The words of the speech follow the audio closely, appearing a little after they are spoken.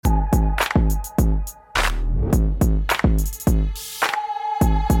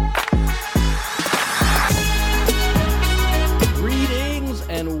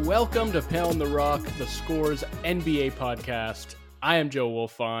Welcome to Pound the Rock, the Scores NBA podcast. I am Joe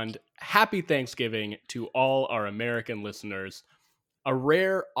Wolfond. Happy Thanksgiving to all our American listeners. A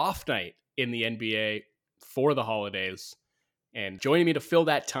rare off night in the NBA for the holidays. And joining me to fill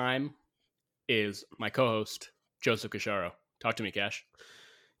that time is my co-host, Joseph Cacharo. Talk to me, Cash.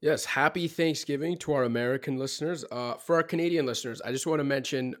 Yes, happy Thanksgiving to our American listeners. For our Canadian listeners, I just want to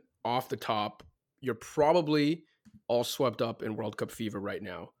mention off the top, you're probably all swept up in World Cup fever right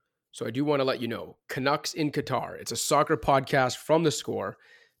now. So I do want to let you know, Canucks in Qatar. It's a soccer podcast from The Score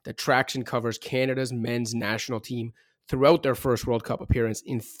that tracks and covers Canada's men's national team throughout their first World Cup appearance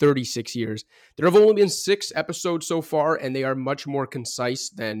in 36 years. There have only been 6 episodes so far, and they are much more concise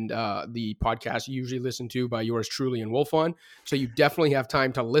than the podcast you usually listen to by yours truly and Wolfond. So you definitely have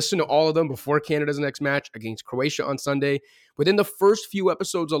time to listen to all of them before Canada's next match against Croatia on Sunday. Within the first few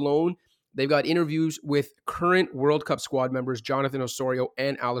episodes alone, they've got interviews with current World Cup squad members Jonathan Osorio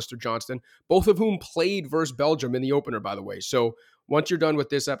and Alistair Johnston, both of whom played versus Belgium in the opener, by the way. So once you're done with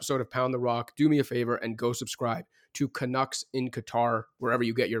this episode of Pound the Rock, do me a favor and go subscribe to Canucks in Qatar, wherever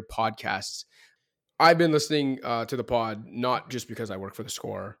you get your podcasts. I've been listening to the pod, not just because I work for The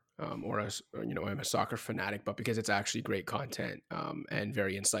Score or as I'm a soccer fanatic, but because it's actually great content and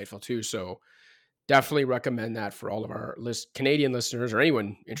very insightful too. So definitely recommend that for all of our Canadian listeners or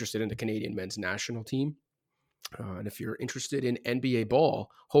anyone interested in the Canadian men's national team. And if you're interested in NBA ball,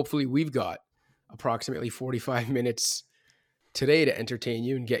 hopefully we've got approximately 45 minutes today to entertain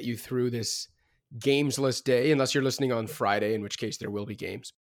you and get you through this gamesless day, unless you're listening on Friday, in which case there will be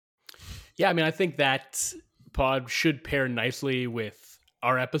games. Yeah, I mean, I think that pod should pair nicely with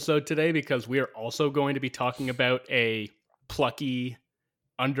our episode today because we are also going to be talking about a plucky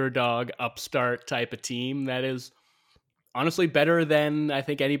underdog upstart type of team that is honestly better than I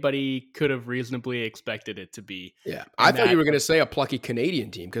think anybody could have reasonably expected it to be. Yeah, I thought you were going to say a plucky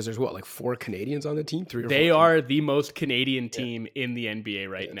Canadian team because there's like 4 Canadians on the team, 3 or 4. They are the most Canadian team in the NBA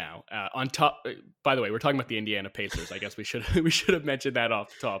right now. On top, by the way, we're talking about the Indiana Pacers. I guess we should have mentioned that off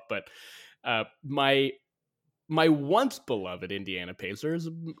the top. But my once beloved Indiana Pacers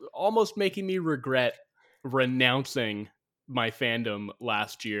almost making me regret renouncing my fandom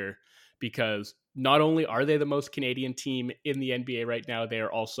last year, because not only are they the most Canadian team in the NBA right now, they are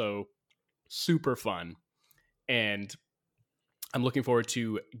also super fun. And I'm looking forward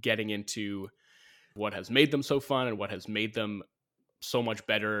to getting into what has made them so fun and what has made them so much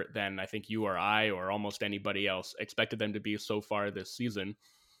better than I think you or I or almost anybody else expected them to be so far this season.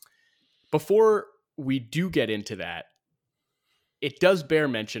 Before we do get into that, it does bear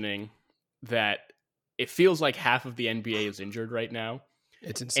mentioning that it feels like half of the NBA is injured right now.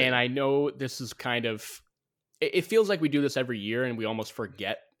 It's insane. And I know this is it feels like we do this every year and we almost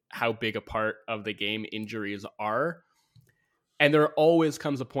forget how big a part of the game injuries are. And there always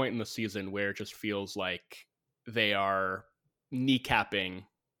comes a point in the season where it just feels like they are kneecapping,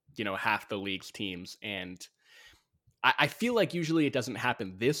 half the league's teams. And I feel like usually it doesn't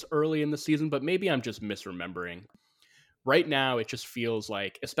happen this early in the season, but maybe I'm just misremembering. Right now, it just feels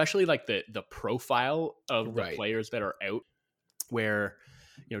like, especially like the profile of the players that are out, where,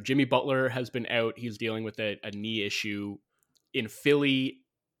 Jimmy Butler has been out. He's dealing with a knee issue. In Philly,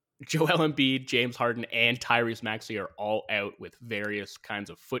 Joel Embiid, James Harden, and Tyrese Maxey are all out with various kinds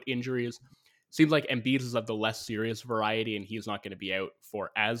of foot injuries. Seems like Embiid is of the less serious variety, and he's not going to be out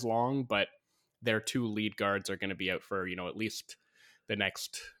for as long, but their 2 lead guards are going to be out for, at least the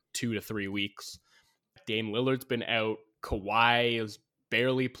next 2 to 3 weeks. Dame Lillard's been out. Kawhi has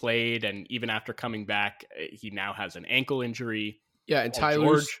barely played, and even after coming back, he now has an ankle injury. Yeah, and Ty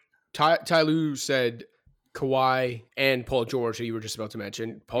Lue said Kawhi and Paul George, who you were just about to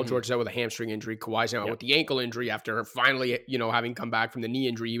mention. Paul George is out with a hamstring injury. Kawhi's out with the ankle injury after finally, having come back from the knee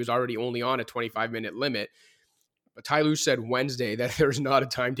injury. He was already only on a 25-minute limit. But Ty Lue said Wednesday that there's not a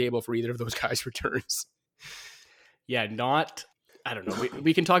timetable for either of those guys' returns. Yeah, I don't know.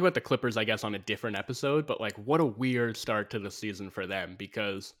 We can talk about the Clippers, I guess, on a different episode, but like, what a weird start to the season for them,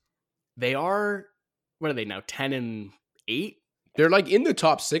 because they are, what are they now, 10-8? They're like in the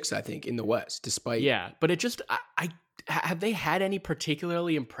top 6, I think, in the West, despite. Yeah, but it just, have they had any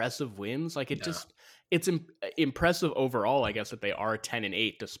particularly impressive wins? Like, it's impressive overall, I guess, that they are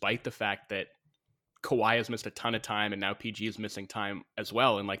 10-8, despite the fact that Kawhi has missed a ton of time and now PG is missing time as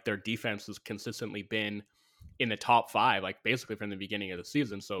well. And like, their defense has consistently been in the top 5, like basically from the beginning of the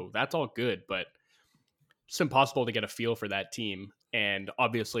season. So that's all good, but it's impossible to get a feel for that team. And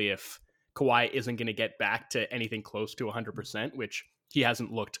obviously if Kawhi isn't going to get back to anything close to 100%, which he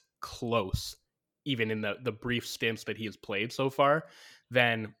hasn't looked close, even in the brief stints that he has played so far,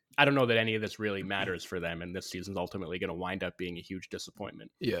 then I don't know that any of this really matters for them. And this season's ultimately going to wind up being a huge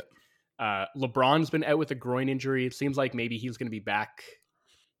disappointment. Yeah. LeBron's been out with a groin injury. It seems like maybe he's going to be back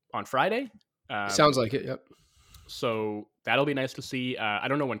on Friday. Sounds like it. Yep. So that'll be nice to see. I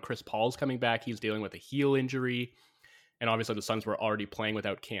don't know when Chris Paul's coming back. He's dealing with a heel injury. And obviously the Suns were already playing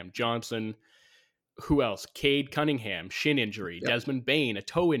without Cam Johnson. Who else? Cade Cunningham, shin injury. Yep. Desmond Bane, a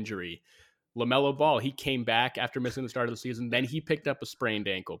toe injury. LaMelo Ball, he came back after missing the start of the season. Then he picked up a sprained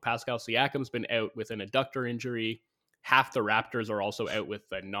ankle. Pascal Siakam's been out with an adductor injury. Half the Raptors are also out with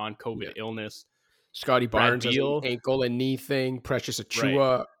a non-COVID illness. Scotty Barnes has an ankle and knee thing. Precious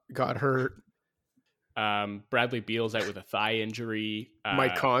Achiuwa got hurt. Bradley Beal's out with a thigh injury.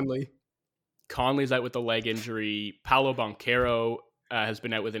 Mike Conley's out with a leg injury. Paolo Banchero has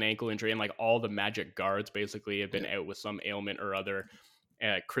been out with an ankle injury, and like all the Magic guards basically have been out with some ailment or other.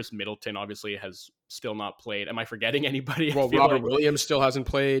 Chris Middleton obviously has still not played. Am I forgetting anybody? Well, Robert Williams still hasn't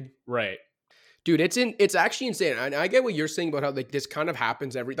played. Right. Dude, it's actually insane. And I get what you're saying about how like this kind of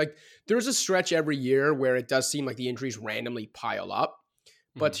happens there's a stretch every year where it does seem like the injuries randomly pile up.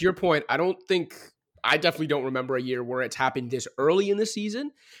 But to your point, I definitely don't remember a year where it's happened this early in the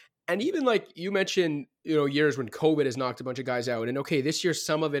season. And even like you mentioned, years when COVID has knocked a bunch of guys out. And okay, this year,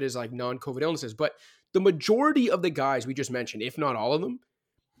 some of it is like non-COVID illnesses, but the majority of the guys we just mentioned, if not all of them,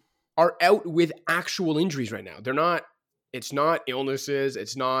 are out with actual injuries right now. It's not illnesses.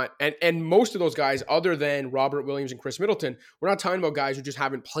 It's not, and most of those guys, other than Robert Williams and Chris Middleton, we're not talking about guys who just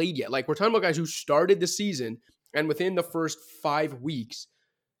haven't played yet. Like we're talking about guys who started the season and within the first 5 weeks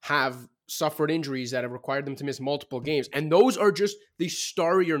have suffered injuries that have required them to miss multiple games. And those are just the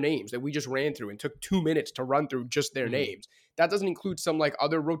starrier names that we just ran through and took 2 minutes to run through just their names. That doesn't include some like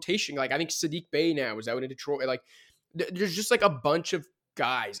other rotation. Like I think Sadiq Bey now is out in Detroit. Like there's just like a bunch of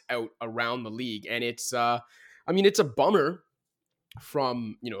guys out around the league. And it's a bummer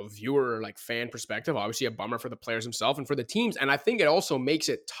from, viewer, like fan perspective, obviously a bummer for the players themselves and for the teams. And I think it also makes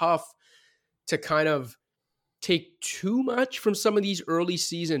it tough to kind of take too much from some of these early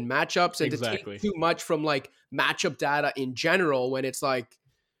season matchups and to take too much from like matchup data in general when it's like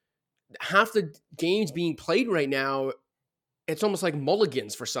half the games being played right now, it's almost like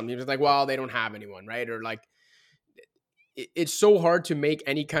mulligans for some teams. It's like, well, they don't have anyone, right? Or like, it's so hard to make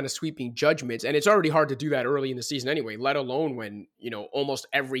any kind of sweeping judgments. And it's already hard to do that early in the season anyway, let alone when, almost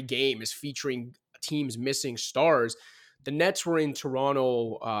every game is featuring teams missing stars. The Nets were in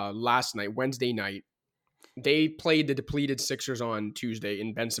Toronto Wednesday night. They played the depleted Sixers on Tuesday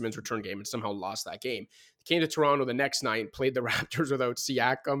in Ben Simmons' return game and somehow lost that game. They came to Toronto the next night, played the Raptors without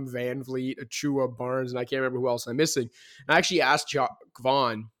Siakam, Van Vliet, Achiuwa, Barnes, and I can't remember who else I'm missing. And I actually asked Jacques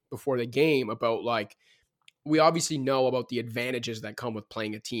Vaughn before the game about like, we obviously know about the advantages that come with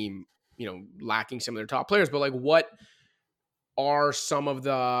playing a team, lacking some of their top players, but like what are some of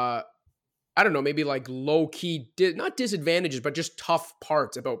the, I don't know, maybe like low key, not disadvantages, but just tough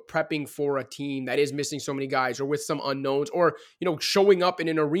parts about prepping for a team that is missing so many guys or with some unknowns or, showing up in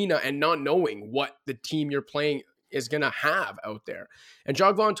an arena and not knowing what the team you're playing is going to have out there. And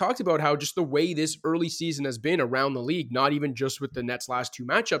Jacques Vaughn talked about how just the way this early season has been around the league, not even just with the Nets' last 2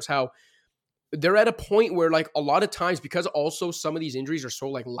 matchups, how they're at a point where like a lot of times, because also some of these injuries are so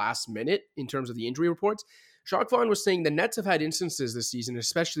like last minute in terms of the injury reports, Jacques Vaughn was saying the Nets have had instances this season,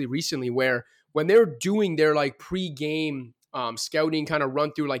 especially recently, where when they're doing their like pre-game scouting kind of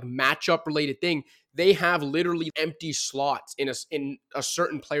run through like matchup related thing, they have literally empty slots in a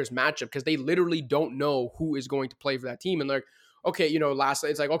certain player's matchup because they literally don't know who is going to play for that team. And they're like, okay,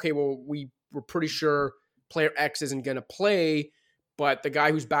 it's like, okay, well, we're pretty sure player X isn't going to play, but the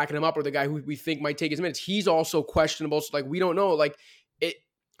guy who's backing him up or the guy who we think might take his minutes, he's also questionable. So like, we don't know, like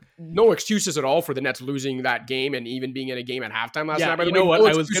no excuses at all for the Nets losing that game and even being in a game at halftime last night. You know what?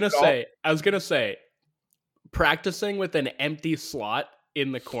 I was going to say practicing with an empty slot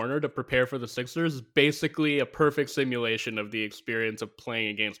in the corner to prepare for the Sixers is basically a perfect simulation of the experience of playing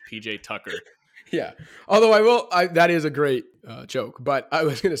against PJ Tucker. Yeah. Although that is a great joke, but I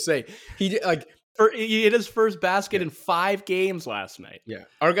was going to say he hit his first basket in 5 games last night. Yeah.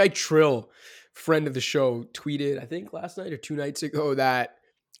 Our guy Trill, friend of the show, tweeted, I think last night or 2 nights ago, that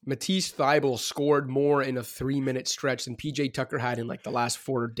Matisse Thybulle scored more in a 3-minute stretch than PJ Tucker had in like the last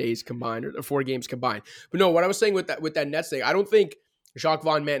 4 days combined or 4 games combined. But no, what I was saying with that Nets thing, I don't think Jacques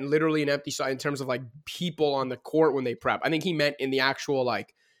Vaughn meant literally an empty slot in terms of like people on the court when they prep. I think he meant in the actual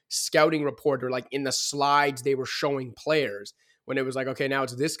like scouting report or like in the slides they were showing players when it was like, okay, now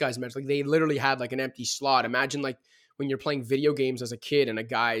it's this guy's match. Like they literally had like an empty slot. Imagine like when you're playing video games as a kid and a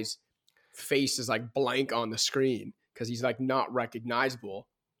guy's face is like blank on the screen because he's like not recognizable.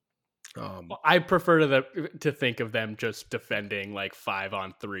 I prefer to think of them just defending like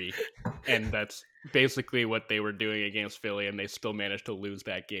 5-on-3, and that's basically what they were doing against Philly, and they still managed to lose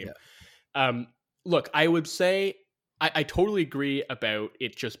that game. Um, Look, I would say I totally agree about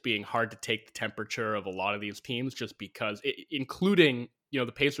it just being hard to take the temperature of a lot of these teams, just because, including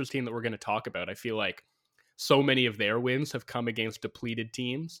the Pacers team that we're going to talk about. I feel like so many of their wins have come against depleted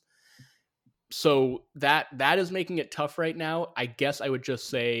teams, so that is making it tough right now. I guess I would just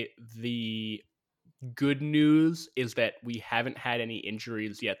say the good news is that we haven't had any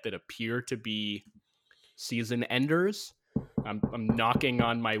injuries yet that appear to be season enders. I'm knocking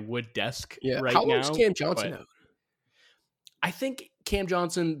on my wood desk Yeah. right How long's now, Cam Johnson but out? I think Cam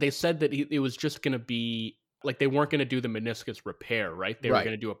Johnson, they said that it was just going to be like they weren't going to do the meniscus repair, right? They were Right.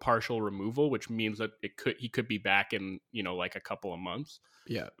 going to do a partial removal, which means that he could be back in, like a couple of months.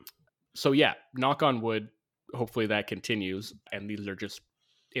 Yeah. So yeah, knock on wood, hopefully that continues. And these are just,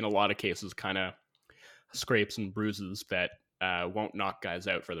 in a lot of cases, kind of scrapes and bruises that won't knock guys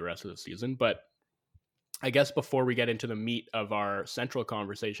out for the rest of the season. But I guess before we get into the meat of our central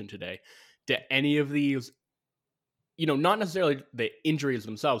conversation today, do any of these, not necessarily the injuries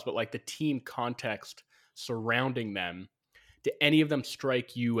themselves, but like the team context surrounding them, do any of them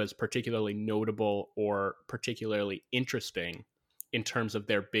strike you as particularly notable or particularly interesting in terms of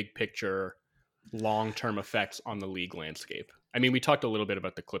their big picture, long-term effects on the league landscape? I mean, we talked a little bit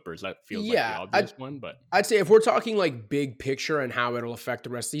about the Clippers. That feels like the Yeah. obvious one, but I'd say if we're talking like big picture and how it'll affect the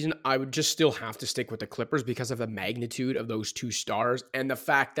rest of the season, I would just still have to stick with the Clippers because of the magnitude of those two stars and the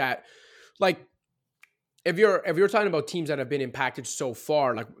fact that, like, if you're talking about teams that have been impacted so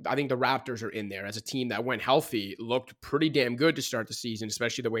far, like I think the Raptors are in there as a team that went healthy, looked pretty damn good to start the season,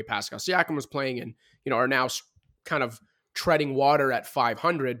 especially the way Pascal Siakam was playing, and are now kind of treading water at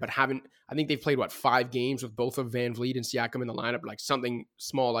 500, but haven't. I think they've played 5 games with both of Van Vliet and Siakam in the lineup, like something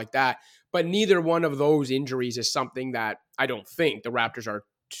small like that. But neither one of those injuries is something that I don't think the Raptors are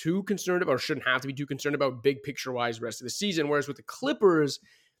too concerned about or shouldn't have to be too concerned about big picture wise the rest of the season. Whereas with the Clippers,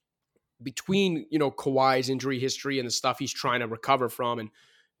 between Kawhi's injury history and the stuff he's trying to recover from, and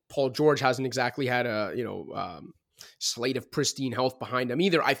Paul George hasn't exactly had a slate of pristine health behind him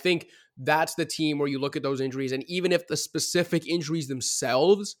either. I think that's the team where you look at those injuries, and even if the specific injuries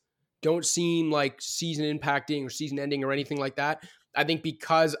themselves don't seem like season impacting or season ending or anything like that, I think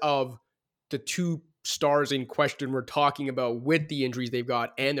because of the two stars in question we're talking about with the injuries they've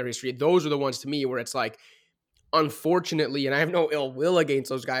got and their history, those are the ones to me where it's like, unfortunately, and I have no ill will against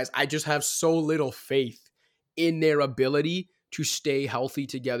those guys, I just have so little faith in their ability to stay healthy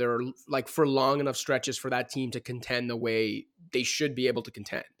together, like for long enough stretches for that team to contend the way they should be able to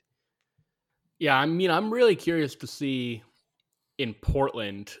contend. yeah, I mean, I'm really curious to see in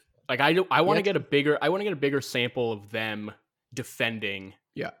Portland. Like, I want to get a bigger sample of them defending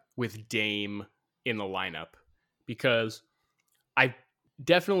with Dame in the lineup, because I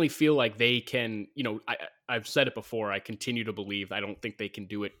definitely feel like they can, I've said it before, I continue to believe, I don't think they can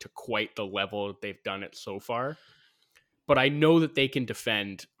do it to quite the level that they've done it so far. But I know that they can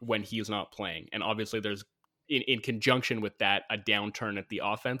defend when he's not playing. And obviously there's, in conjunction with that, a downturn at the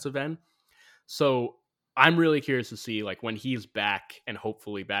offensive end. So I'm really curious to see, like, when he's back, and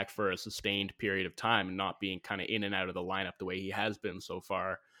hopefully back for a sustained period of time and not being kind of in and out of the lineup the way he has been so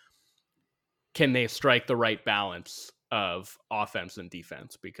far, can they strike the right balance of offense and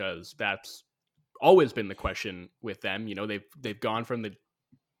defense? Because that's always been the question with them. They've gone from the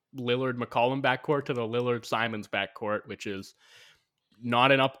Lillard McCollum backcourt to the Lillard Simons backcourt, which is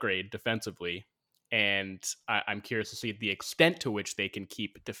not an upgrade defensively. And I'm curious to see the extent to which they can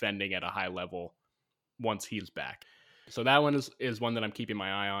keep defending at a high level once he's back. So that one is one that I'm keeping my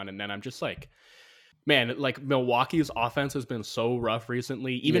eye on. And then I'm just like, man, like, Milwaukee's offense has been so rough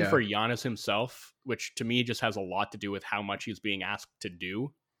recently, even for Giannis himself, which to me just has a lot to do with how much he's being asked to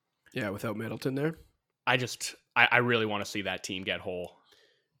do. Yeah, without Middleton there. I really want to see that team get whole.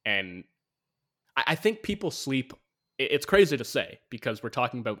 And I think people sleep. It's crazy to say, because we're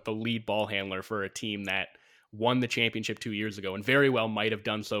talking about the lead ball handler for a team that won the championship 2 years ago and very well might have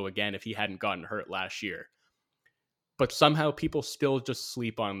done so again if he hadn't gotten hurt last year. But somehow people still just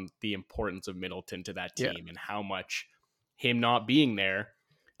sleep on the importance of Middleton to that team and how much him not being there,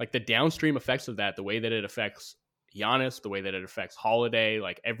 like the downstream effects of that, the way that it affects Giannis, the way that it affects Holiday,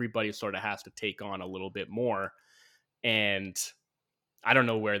 like everybody sort of has to take on a little bit more. And I don't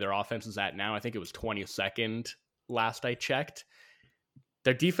know where their offense is at now. I think it was 22nd last I checked.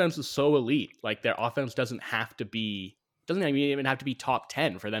 Their defense is so elite. Like, their offense doesn't even have to be top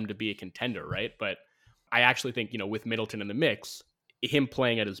 10 for them to be a contender, right? But I actually think, with Middleton in the mix, him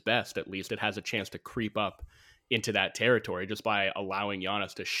playing at his best, at least, it has a chance to creep up into that territory just by allowing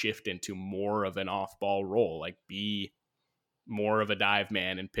Giannis to shift into more of an off-ball role, like be more of a dive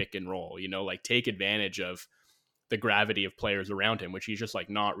man and pick and roll, like take advantage of the gravity of players around him, which he's just like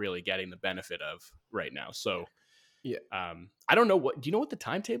not really getting the benefit of right now. So yeah, I don't know do you know what the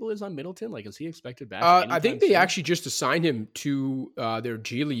timetable is on Middleton? Like, is he expected back? I think they actually just assigned him to their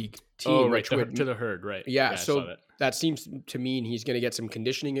G League team. Oh, right, to the Herd, right? Yeah, so that seems to mean he's going to get some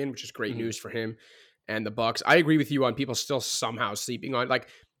conditioning in, which is great news for him and the Bucks. I agree with you on people still somehow sleeping on, like,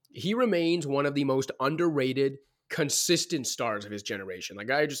 he remains one of the most underrated, consistent stars of his generation. Like,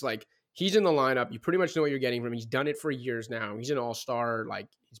 I just like, he's in the lineup. You pretty much know what you're getting from him. He's done it for years now. He's an all-star. Like,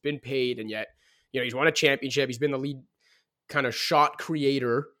 he's been paid, and yet, he's won a championship. He's been the lead kind of shot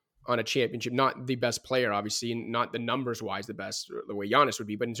creator on a championship. Not the best player, obviously, and not the numbers-wise the best, the way Giannis would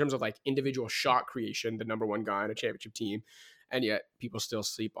be, but in terms of, like, individual shot creation, the number one guy on a championship team. And yet people still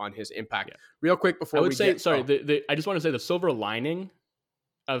sleep on his impact. Yeah. Real quick before I just want to say the silver lining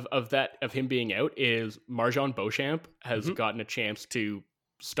of him being out is Marjon Beauchamp has gotten a chance to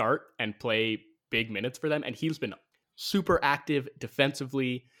start and play big minutes for them, and he's been super active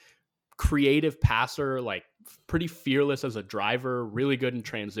defensively, creative passer, like pretty fearless as a driver, really good in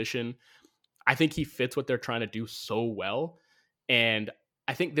transition. I think he fits what they're trying to do so well, and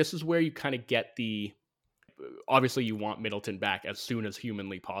I think this is where you kind of get obviously you want Middleton back as soon as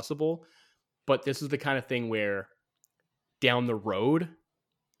humanly possible, but this is the kind of thing where down the road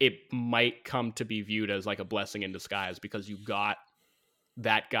it might come to be viewed as like a blessing in disguise, because you got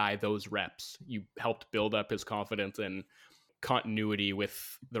that guy those reps. You helped build up his confidence and continuity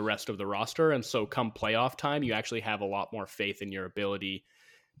with the rest of the roster. And so come playoff time, you actually have a lot more faith in your ability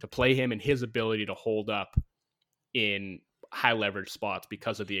to play him and his ability to hold up in high leverage spots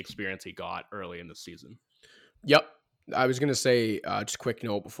because of the experience he got early in the season. Yep. I was going to say, just a quick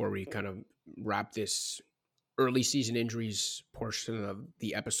note before we kind of wrap this early season injuries portion of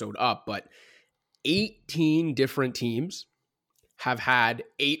the episode up, but 18 different teams have had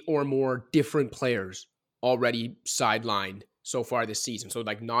 8 or more different players already sidelined so far this season. So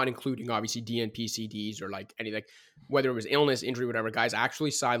like not including obviously DNP-CDs or like any, like whether it was illness, injury, whatever, guys actually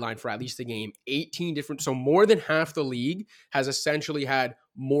sidelined for at least a game. 18 different. So more than half the league has essentially had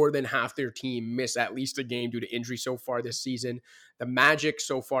more than half their team miss at least a game due to injury so far this season. The Magic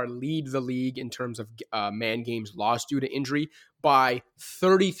so far lead the league in terms of man games lost due to injury by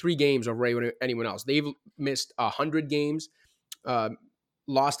 33 games over anyone else. They've missed 100 games,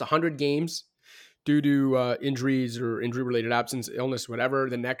 lost 100 games due to injuries or injury-related absence, illness, whatever.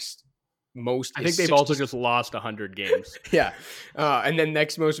 The next most, I think they've also just lost 100 games. Yeah. And then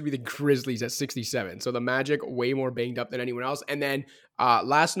next most would be the Grizzlies at 67. So the Magic way more banged up than anyone else. And then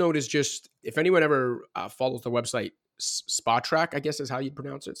last note is just, if anyone ever follows the website, Spotrac, I guess is how you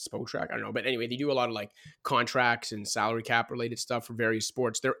pronounce it. Spotrac, I don't know. But anyway, they do a lot of like contracts and salary cap related stuff for various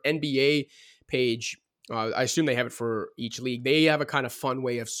sports. Their NBA page, I assume they have it for each league. They have a kind of fun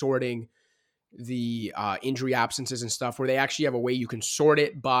way of sorting the injury absences and stuff, where they actually have a way you can sort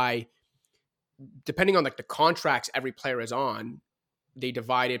it by, depending on like the contracts every player is on, they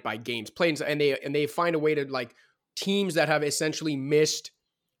divide it by games played, and they find a way to, like, teams that have essentially missed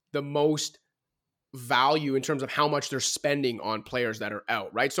the most value in terms of how much they're spending on players that are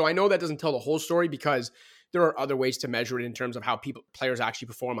out, right? So I know that doesn't tell the whole story, because there are other ways to measure it in terms of how players actually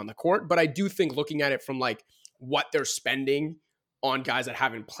perform on the court. But I do think looking at it from like what they're spending on guys that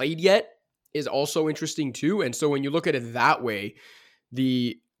haven't played yet is also interesting too. And so when you look at it that way,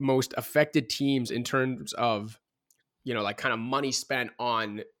 the most affected teams in terms of, like kind of money spent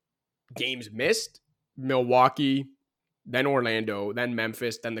on games missed, Milwaukee, then Orlando, then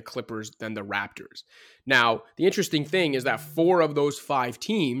Memphis, then the Clippers, then the Raptors. Now, the interesting thing is that 4 of those 5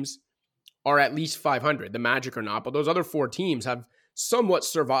 teams are at least 500. The Magic are not, but those other 4 teams have somewhat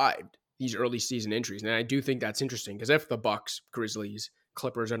survived these early season injuries. And I do think that's interesting, because if the Bucks, Grizzlies,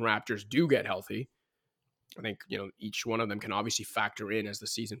 Clippers, and Raptors do get healthy, I think, each one of them can obviously factor in as the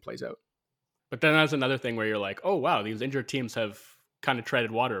season plays out. But then that's another thing where you're like, oh, wow, these injured teams have kind of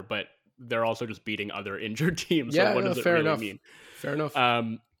treaded water, but they're also just beating other injured teams. Yeah, so what does it really mean? Fair enough.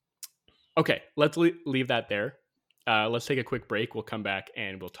 Okay, let's leave that there. Let's take a quick break. We'll come back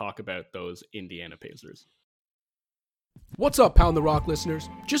and we'll talk about those Indiana Pacers. What's up, Pound the Rock listeners?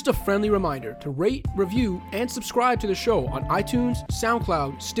 Just a friendly reminder to rate, review, and subscribe to the show on iTunes,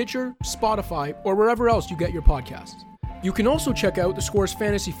 SoundCloud, Stitcher, Spotify, or wherever else you get your podcasts. You can also check out the Score's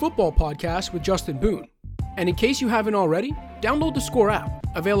Fantasy Football podcast with Justin Boone. And in case you haven't already, download the Score app,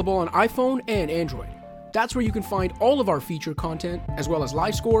 available on iPhone and Android. That's where you can find all of our featured content, as well as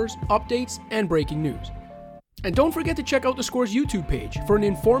live scores, updates, and breaking news. And don't forget to check out the Score's YouTube page for an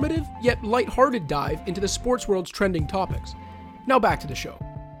informative yet lighthearted dive into the sports world's trending topics. Now back to the show. All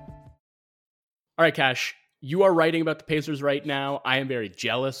right, Cash, you are writing about the Pacers right now. I am very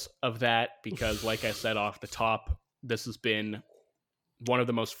jealous of that because, like I said off the top, this has been one of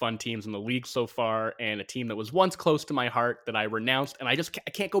the most fun teams in the league so far, and a team that was once close to my heart that I renounced, and I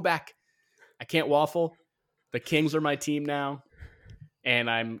can't go back. I can't waffle. The Kings are my team now. And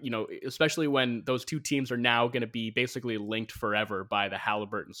I'm, especially when those two teams are now going to be basically linked forever by the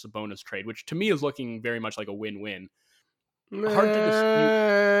Haliburton Sabonis trade, which to me is looking very much like a win-win. Hard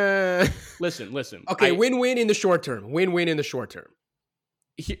to dispute. Listen. Okay, win-win in the short term. Win-win in the short term.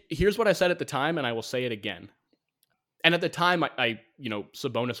 Here's what I said at the time, and I will say it again. And at the time, I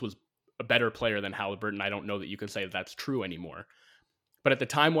Sabonis was a better player than Haliburton. I don't know that you can say that that's true anymore. But at the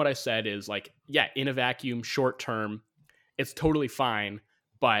time, what I said is in a vacuum, short term, it's totally fine.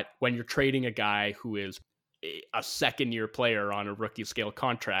 But when you're trading a guy who is a second-year player on a rookie scale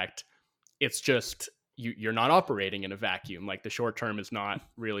contract, it's just you're not operating in a vacuum. Like, the short term is not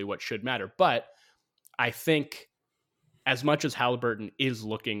really what should matter. But I think as much as Haliburton is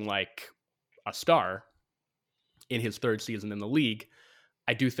looking like a star in his third season in the league,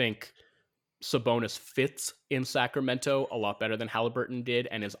 I do think Sabonis fits in Sacramento a lot better than Haliburton did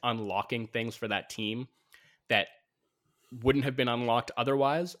and is unlocking things for that team that wouldn't have been unlocked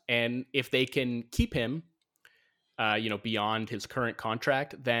otherwise. And if they can keep him, beyond his current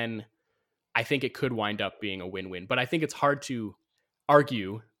contract, then I think it could wind up being a win-win. But I think it's hard to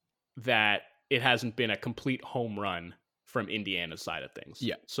argue that it hasn't been a complete home run from Indiana's side of things.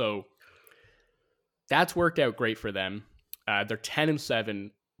 Yeah. So that's worked out great for them. They're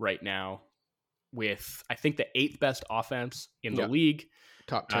 10-7 right now with, I think, the 8th best offense in the league.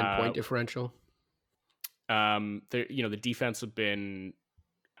 Top 10 point differential. The defense have been,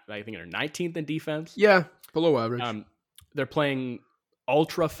 I think, they're 19th in defense. Yeah, below average. They're playing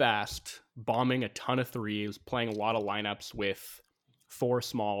ultra fast, bombing a ton of threes, playing a lot of lineups with 4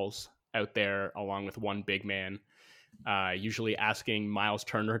 smalls out there, along with 1 big man. Usually asking Miles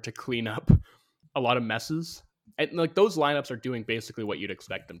Turner to clean up a lot of messes. And those lineups are doing basically what you'd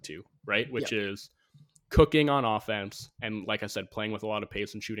expect them to, right? Which is cooking on offense. And like I said, playing with a lot of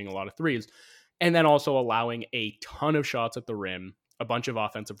pace and shooting a lot of threes. And then also allowing a ton of shots at the rim, a bunch of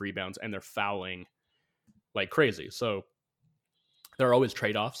offensive rebounds, and they're fouling like crazy. So there are always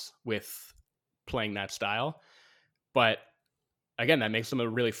trade-offs with playing that style. But again, that makes them a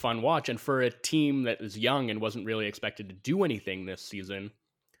really fun watch. And for a team that is young and wasn't really expected to do anything this season,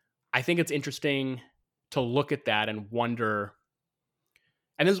 I think it's interesting to look at that and wonder.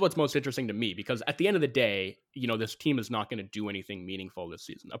 And this is what's most interesting to me, because at the end of the day, this team is not going to do anything meaningful this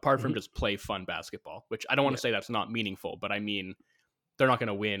season, apart from just play fun basketball, which I don't want to say that's not meaningful, but I mean, they're not going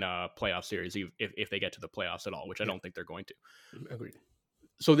to win a playoff series if they get to the playoffs at all, which I don't think they're going to. Agreed.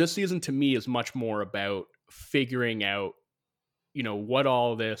 So this season to me is much more about figuring out, what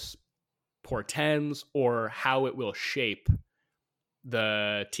all this portends or how it will shape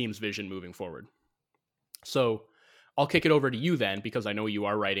the team's vision moving forward. So I'll kick it over to you then, because I know you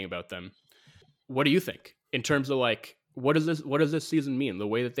are writing about them. What do you think in terms of what does this season mean? The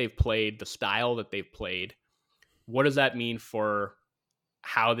way that they've played, the style that they've played, what does that mean for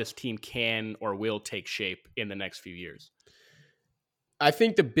how this team can or will take shape in the next few years? I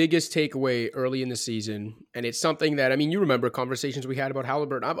think the biggest takeaway early in the season, and it's something that, you remember conversations we had about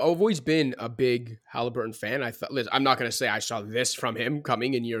Haliburton. I've always been a big Haliburton fan. I'm not going to say I saw this from him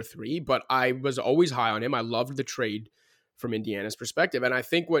coming in year 3, but I was always high on him. I loved the trade from Indiana's perspective. And I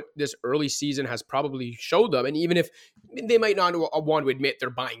think what this early season has probably showed them, and even if they might not want to admit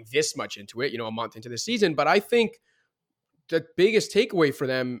they're buying this much into it, a month into the season, but I think the biggest takeaway for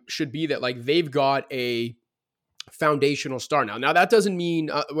them should be that they've got a foundational star now. Now that doesn't mean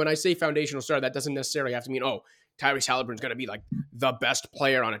when I say foundational star, that doesn't necessarily have to mean Tyrese Haliburton's going to be the best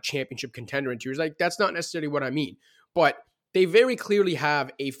player on a championship contender in 2 years. That's not necessarily what I mean. But they very clearly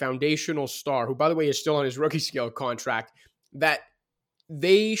have a foundational star who, by the way, is still on his rookie scale contract, that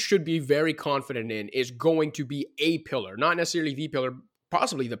they should be very confident in is going to be a pillar, not necessarily the pillar,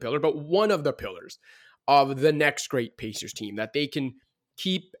 possibly the pillar, but one of the pillars of the next great Pacers team that they can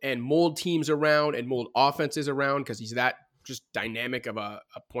keep and mold teams around and mold offenses around, because he's that just dynamic of a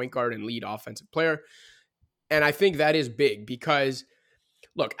point guard and lead offensive player. And I think that is big because,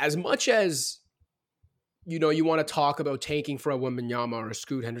 look, as much as, you want to talk about tanking for a Wembanyama or a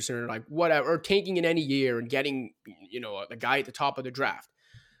Scoot Henderson or whatever, or tanking in any year and getting, the guy at the top of the draft.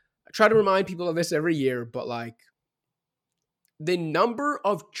 I try to remind people of this every year, but the number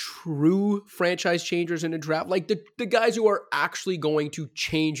of true franchise changers in a draft, the guys who are actually going to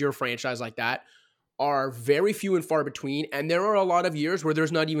change your franchise like that, are very few and far between. And there are a lot of years where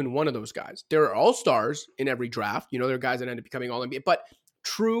there's not even one of those guys. There are all-stars in every draft. There are guys that end up becoming all-NBA. But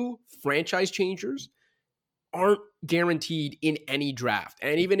true franchise changers, aren't guaranteed in any draft.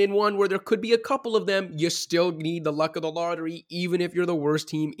 And even in one where there could be a couple of them, you still need the luck of the lottery, even if you're the worst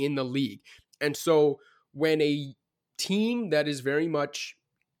team in the league. And so when a team that is very much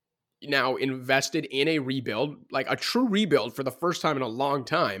now invested in a rebuild, like a true rebuild for the first time in a long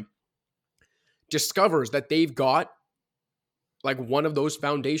time, discovers that they've got like one of those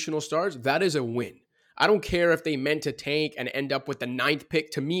foundational stars, that is a win. I don't care if they meant to tank and end up with the 9th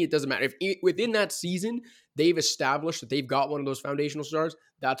pick. To me, it doesn't matter. If within that season, they've established that they've got one of those foundational stars,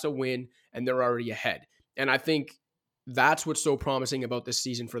 that's a win, and they're already ahead. And I think that's what's so promising about this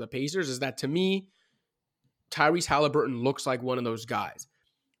season for the Pacers, is that to me, Tyrese Halliburton looks like one of those guys.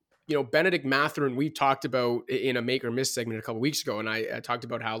 You know, Benedict Mathurin, we talked about in a Make or Miss segment a couple weeks ago, and I talked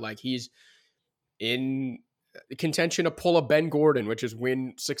about how like he's in contention to pull a Ben Gordon, which is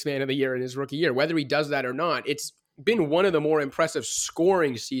win 6th man of the year in his rookie year. Whether he does that or not, it's been one of the more impressive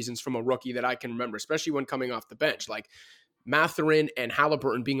scoring seasons from a rookie that I can remember, especially when coming off the bench. Like Mathurin and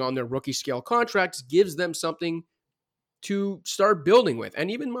Halliburton being on their rookie scale contracts gives them something to start building with. And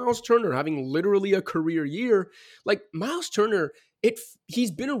even Miles Turner having literally a career year, like Miles Turner,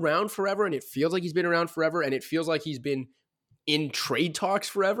 he's been around forever, and it feels like he's been around forever, and it feels like he's been in trade talks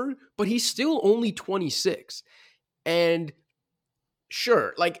forever, but he's still only 26. And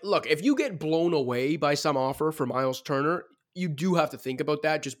sure, like, look, if you get blown away by some offer for Miles Turner, you do have to think about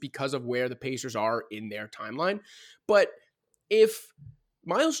that just because of where the Pacers are in their timeline. But if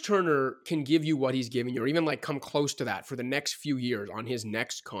Miles Turner can give you what he's giving you, or even like come close to that for the next few years on his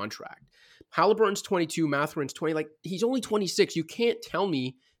next contract, Halliburton's 22, Mathurin's 20, like he's only 26. You can't tell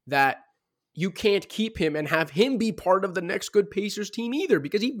me that you can't keep him and have him be part of the next good Pacers team either,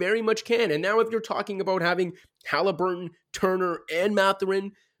 because he very much can. And now if you're talking about having Halliburton, Turner, and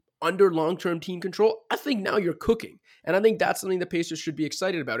Mathurin under long-term team control, I think now you're cooking. And I think that's something the Pacers should be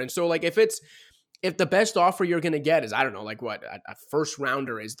excited about. And so like if the best offer you're going to get is, I don't know, like what, a first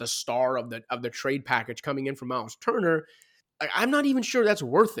rounder is the star of the trade package coming in from Miles Turner, I'm not even sure that's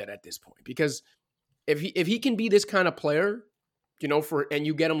worth it at this point, because if he can be this kind of player, you know, and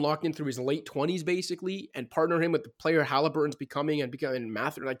you get him locked in through his late 20s basically, and partner him with the player Halliburton's becoming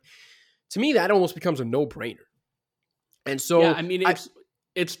Mathurin, like to me that almost becomes a no-brainer. And so yeah, I mean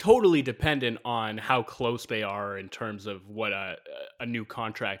it's totally dependent on how close they are in terms of what a new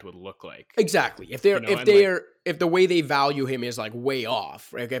contract would look like. Exactly. If the way they value him is like way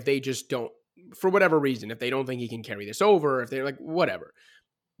off, like if they just don't, for whatever reason, if they don't think he can carry this over, if they're like whatever,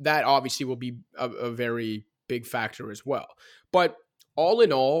 that obviously will be a very big factor as well. But all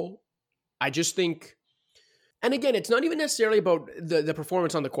in all, I just think, and again, it's not even necessarily about the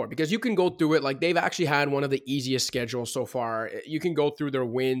performance on the court, because you can go through it. Like they've actually had one of the easiest schedules so far. You can go through their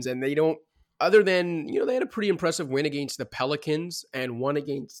wins, and they don't, other than, you know, they had a pretty impressive win against the Pelicans and one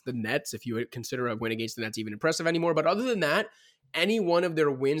against the Nets, if you would consider a win against the Nets even impressive anymore. But other than that, any one of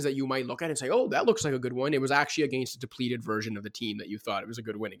their wins that you might look at and say, oh, that looks like a good one, it was actually against a depleted version of the team that you thought it was a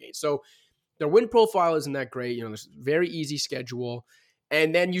good win against. So their win profile isn't that great. You know, there's a very easy schedule.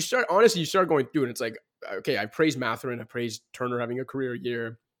 And then you start going through, and it's like, okay, I praised Mathurin, I praised Turner having a career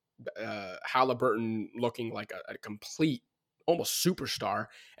year, Halliburton looking like a complete, almost superstar,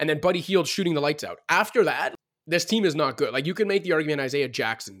 and then Buddy Hield shooting the lights out. After that, this team is not good. Like you can make the argument Isaiah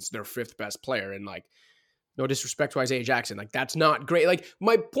Jackson's their 5th best player, and like, no disrespect to Isaiah Jackson, like that's not great. Like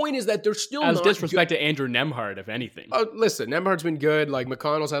my point is that they're still as not disrespect good to Andrew Nembhard, if anything. Listen, Nembhard's been good. Like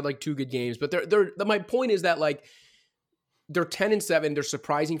McConnell's had like 2 good games, but my point is that like they're 10-7. They're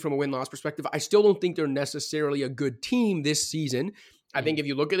surprising from a win-loss perspective. I still don't think they're necessarily a good team this season. I think if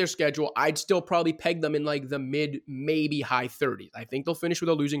you look at their schedule, I'd still probably peg them in like the mid, maybe high 30s. I think they'll finish with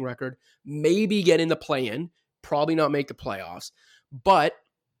a losing record, maybe get in the play-in, probably not make the playoffs. But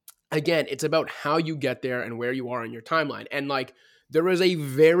again, it's about how you get there and where you are in your timeline. And like there is a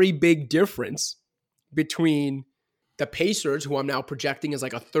very big difference between the Pacers, who I'm now projecting as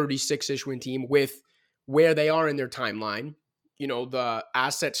like a 36-ish win team, with where they are in their timeline, you know, the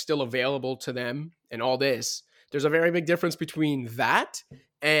assets still available to them and all this. There's a very big difference between that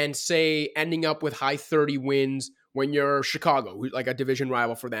and, say, ending up with high 30 wins when you're Chicago, who's like a division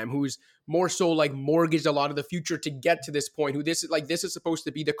rival for them, who's more so like mortgaged a lot of the future to get to this point, who this is supposed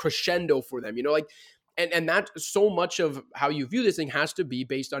to be the crescendo for them, you know, like, and that so much of how you view this thing has to be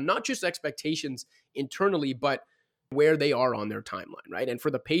based on not just expectations internally, but where they are on their timeline, right? And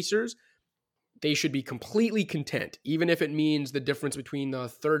for the Pacers, they should be completely content, even if it means the difference between the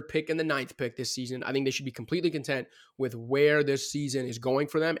 3rd pick and the 9th pick this season. I think they should be completely content with where this season is going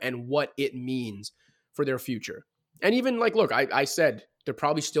for them and what it means for their future. And even like, look, I said they're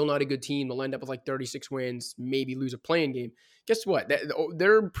probably still not a good team. They'll end up with like 36 wins, maybe lose a play-in game. Guess what?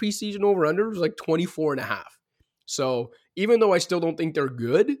 Their preseason over-under was like 24.5. So even though I still don't think they're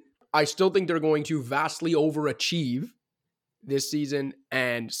good, I still think they're going to vastly overachieve this season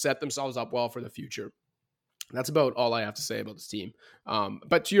and set themselves up well for the future. That's about all I have to say about this team.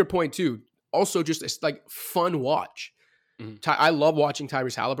 But to your point too, also just it's like fun watch. I love watching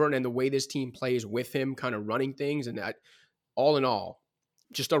Tyrese Halliburton and the way this team plays with him, kind of running things, and that all in all,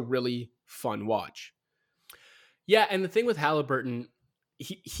 just a really fun watch. Yeah, and the thing with Halliburton,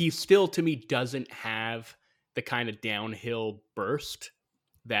 he still to me doesn't have the kind of downhill burst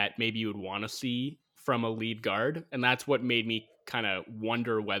that maybe you would want to see from a lead guard, and that's what made me kind of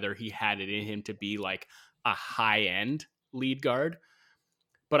wonder whether he had it in him to be like a high-end lead guard.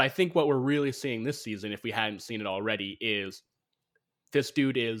 But I think what we're really seeing this season, if we hadn't seen it already, is this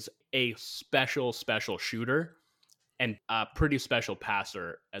dude is a special shooter and a pretty special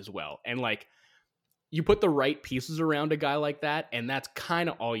passer as well. And like, you put the right pieces around a guy like that, and that's kind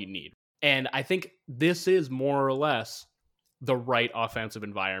of all you need. And I think this is more or less the right offensive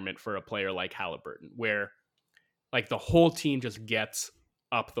environment for a player like Halliburton, where like the whole team just gets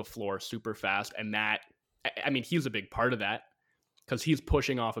up the floor super fast. And that, I mean, he's a big part of that because he's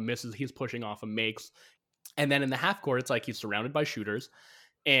pushing off of misses, he's pushing off of makes. And then in the half court, it's like he's surrounded by shooters.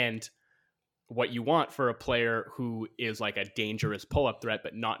 And what you want for a player who is like a dangerous pull-up threat,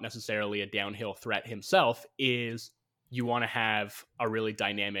 but not necessarily a downhill threat himself, is you want to have a really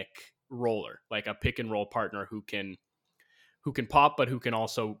dynamic roller, like a pick and roll partner who can pop, but who can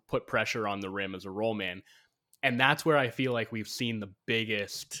also put pressure on the rim as a roll man. And that's where I feel like we've seen the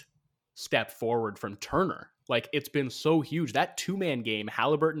biggest step forward from Turner. Like, it's been so huge. That two-man game,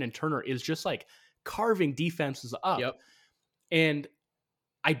 Halliburton and Turner, is just like carving defenses up. Yep. And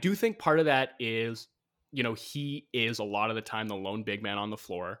I do think part of that is, you know, he is a lot of the time the lone big man on the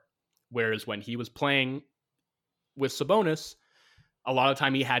floor. Whereas when he was playing with Sabonis, a lot of the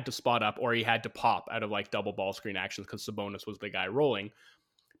time he had to spot up or he had to pop out of like double ball screen actions because Sabonis was the guy rolling.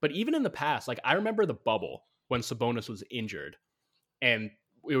 But even in the past, like I remember the bubble when Sabonis was injured and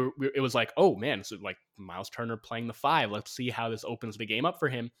it was like, oh man, so like Miles Turner playing the 5. Let's see how this opens the game up for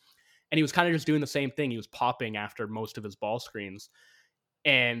him. And he was kind of just doing the same thing. He was popping after most of his ball screens.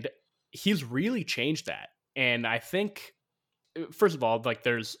 And he's really changed that. And I think, first of all, like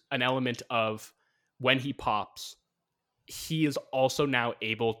there's an element of when he pops, he is also now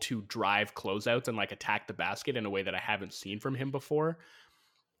able to drive closeouts and like attack the basket in a way that I haven't seen from him before.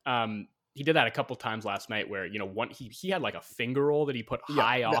 He did that a couple times last night where, you know, he had like a finger roll that he put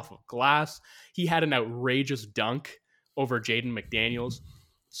high off of glass. He had an outrageous dunk over Jaden McDaniels.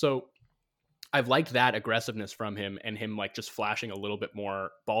 So I've liked that aggressiveness from him and him like just flashing a little bit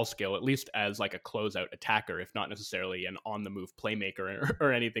more ball skill, at least as like a closeout attacker, if not necessarily an on the move playmaker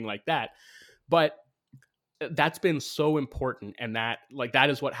or anything like that. But that's been so important. And that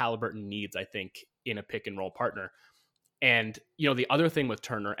is what Halliburton needs, I think, in a pick and roll partner. And, you know, the other thing with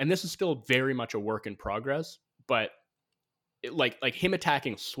Turner, and this is still very much a work in progress, but like him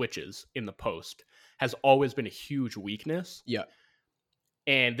attacking switches in the post has always been a huge weakness. Yeah.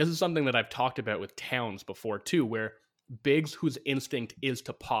 And this is something that I've talked about with Towns before too, where bigs whose instinct is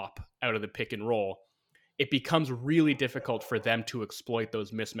to pop out of the pick and roll, it becomes really difficult for them to exploit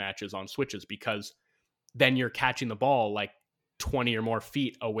those mismatches on switches because then you're catching the ball like 20 or more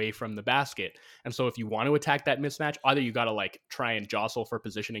feet away from the basket. And so if you want to attack that mismatch, either you got to like try and jostle for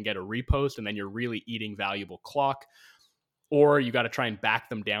position and get a repost, and then you're really eating valuable clock, or you got to try and back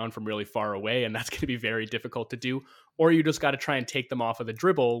them down from really far away, and that's going to be very difficult to do. Or you just got to try and take them off of the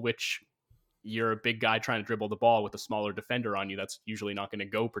dribble, which you're a big guy trying to dribble the ball with a smaller defender on you. That's usually not going to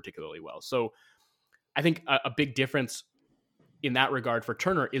go particularly well. So I think a big difference in that regard for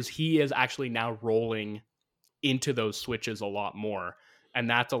Turner is he is actually now rolling into those switches a lot more. And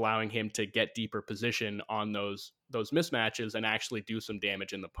that's allowing him to get deeper position on those mismatches and actually do some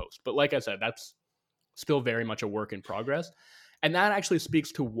damage in the post. But like I said, that's still very much a work in progress. And that actually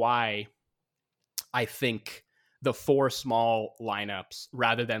speaks to why I think the 4 small lineups,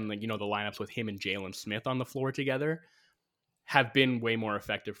 rather than the lineups with him and Jalen Smith on the floor together, have been way more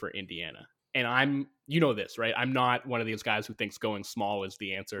effective for Indiana. And I'm this, right? I'm not one of these guys who thinks going small is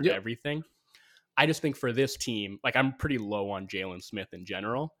the answer to everything. I just think for this team, like I'm pretty low on Jalen Smith in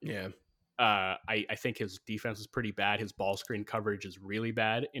general. Yeah. I think his defense is pretty bad. His ball screen coverage is really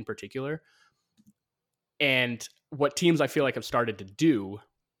bad in particular. And what teams I feel like have started to do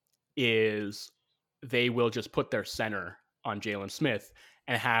is they will just put their center on Jalen Smith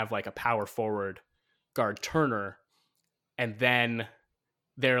and have like a power forward guard Turner. And then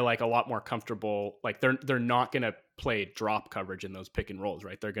they're like a lot more comfortable. Like they're not going to play drop coverage in those pick and rolls,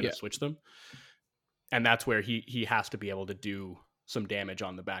 right? They're going to switch them. And that's where he has to be able to do some damage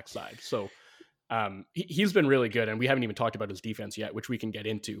on the backside. So He's been really good, and we haven't even talked about his defense yet, which we can get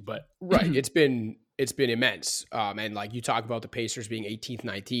into. But right, it's been immense. And like you talk about the Pacers being 18th,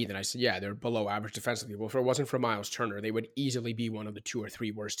 19th, and I said, yeah, they're below average defensively. Well, if it wasn't for Miles Turner, they would easily be one of the 2 or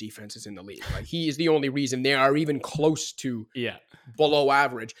 3 worst defenses in the league. Like he is the only reason they are even close to below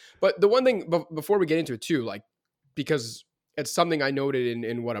average. But the one thing before we get into it too, like because it's something I noted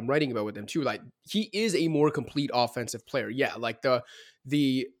in what I'm writing about with them too. Like he is a more complete offensive player. Yeah, like the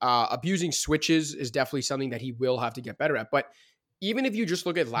abusing switches is definitely something that he will have to get better at. But even if you just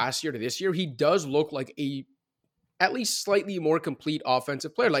look at last year to this year, he does look like a at least slightly more complete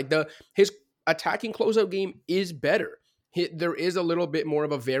offensive player. Like his attacking closeout game is better. There is a little bit more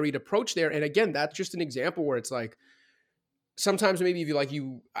of a varied approach there. And again, that's just an example where it's like sometimes maybe if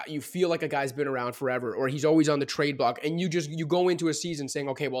you feel like a guy's been around forever or he's always on the trade block and you go into a season saying,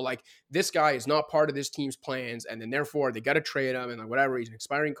 okay, well, like this guy is not part of this team's plans. And then therefore they got to trade him and like whatever, he's an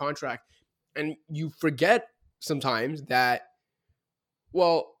expiring contract. And you forget sometimes that,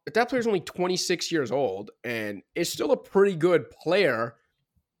 well, if that player's only 26 years old and is still a pretty good player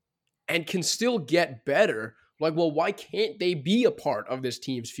and can still get better, like, well, why can't they be a part of this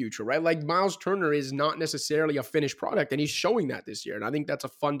team's future, right? Like Miles Turner is not necessarily a finished product, and he's showing that this year. And I think that's a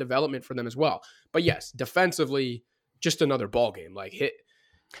fun development for them as well. But yes, defensively, just another ball game. Like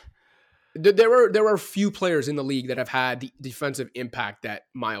there are few players in the league that have had the defensive impact that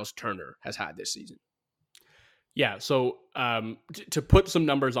Miles Turner has had this season. Yeah, so to put some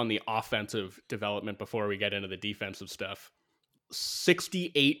numbers on the offensive development before we get into the defensive stuff,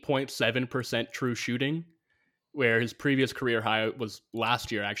 68.7% true shooting, where his previous career high was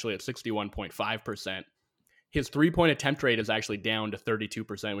last year actually at 61.5%. His three-point attempt rate is actually down to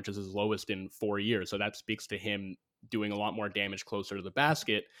 32%, which is his lowest in 4 years. So that speaks to him doing a lot more damage closer to the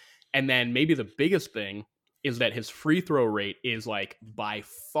basket. And then maybe the biggest thing is that his free throw rate is like by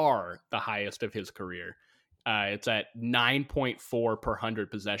far the highest of his career. It's at 9.4 per 100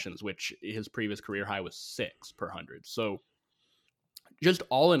 possessions, which his previous career high was 6 per 100. So just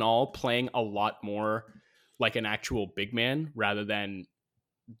all in all, playing a lot more like an actual big man rather than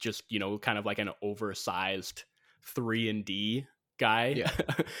just, kind of like an oversized 3-and-D guy,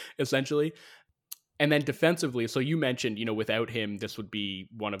 essentially. And then defensively, so you mentioned, without him, this would be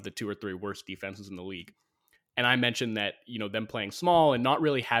one of the 2 or 3 worst defenses in the league. And I mentioned that, them playing small and not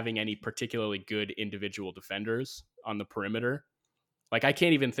really having any particularly good individual defenders on the perimeter. Like, I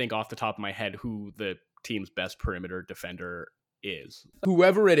can't even think off the top of my head who the team's best perimeter defender is.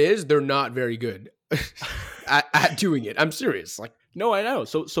 Whoever it is, they're not very good at doing it. I'm serious. Like, no, I know.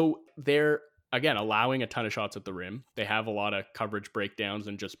 So they're, again, allowing a ton of shots at the rim. They have a lot of coverage breakdowns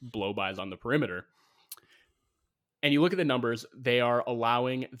and just blow-bys on the perimeter. And you look at the numbers, they are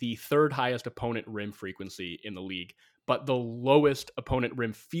allowing the 3rd highest opponent rim frequency in the league, but the lowest opponent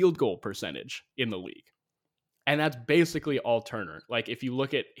rim field goal percentage in the league. And that's basically all Turner. Like, if you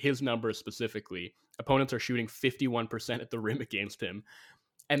look at his numbers specifically, opponents are shooting 51% at the rim against him.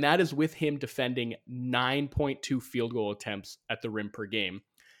 And that is with him defending 9.2 field goal attempts at the rim per game.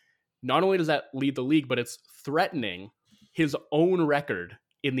 Not only does that lead the league, but it's threatening his own record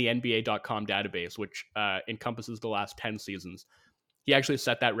in the NBA.com database, which encompasses the last 10 seasons. He actually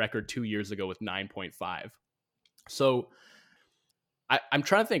set that record 2 years ago with 9.5. So I'm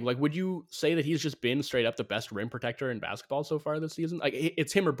trying to think, like, would you say that he's just been straight up the best rim protector in basketball so far this season? Like,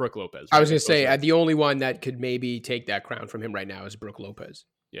 it's him or Brook Lopez. Right? I was going to say, the only one that could maybe take that crown from him right now is Brook Lopez.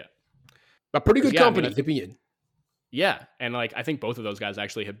 Yeah. But pretty good company to be in. Yeah, and like I think both of those guys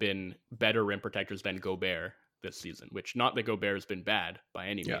actually have been better rim protectors than Gobert this season, which not that Gobert has been bad by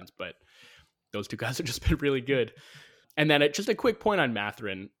any means, but those two guys have just been really good. And then just a quick point on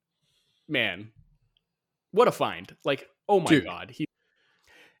Mathurin. Man, what a find. Like, oh my God.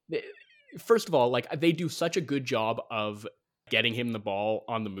 First of all, like they do such a good job of getting him the ball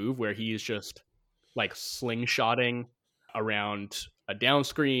on the move where he's just like slingshotting around a down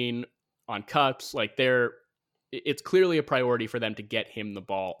screen on cuts. Like it's clearly a priority for them to get him the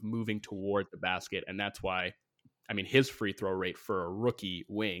ball moving toward the basket. And that's why, I mean, his free throw rate for a rookie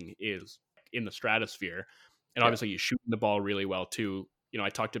wing is in the stratosphere. And obviously he's shooting the ball really well too. I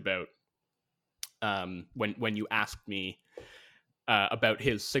talked about when you asked me about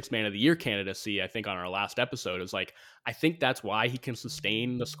his 6th man of the year candidacy, I think on our last episode, is like, I think that's why he can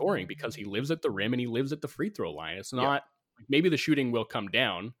sustain the scoring, because he lives at the rim and he lives at the free throw line. It's not maybe the shooting will come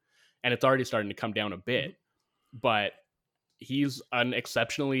down, and it's already starting to come down a bit, but he's an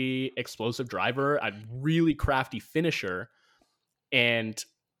exceptionally explosive driver, a really crafty finisher. And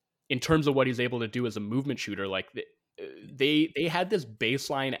in terms of what he's able to do as a movement shooter, like they had this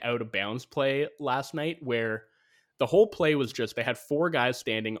baseline out of bounds play last night where the whole play was just, they had 4 guys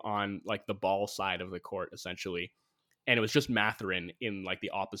standing on like the ball side of the court essentially. And it was just Mathurin in like the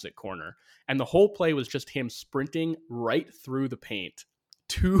opposite corner. And the whole play was just him sprinting right through the paint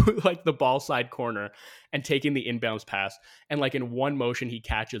to like the ball side corner and taking the inbounds pass. And like in one motion, he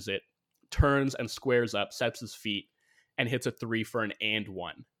catches it, turns and squares up, sets his feet, and hits a 3 for an and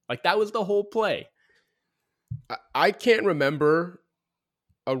 1. Like that was the whole play. I can't remember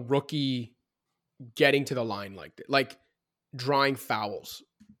a rookie getting to the line like that, like drawing fouls.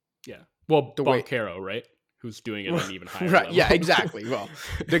 Yeah. Well, Boncaro, right? Who's doing it at an even higher level. Yeah, exactly. Well,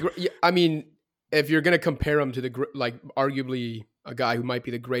 I mean, if you're going to compare him to arguably a guy who might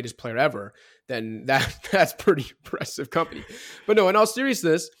be the greatest player ever, then that's pretty impressive company. But no, in all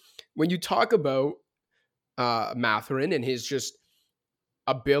seriousness, when you talk about Mathurin and his just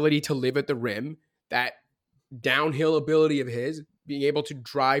ability to live at the rim, that downhill ability of his, being able to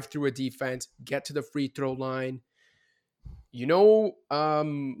drive through a defense, get to the free throw line,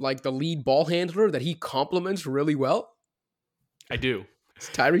 like the lead ball handler that he complements really well? I do. It's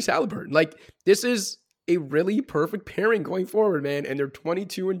Tyrese Haliburton. Like, this is a really perfect pairing going forward, man. And they're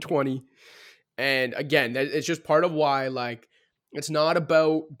 22 and 20. And again, it's just part of why, like, it's not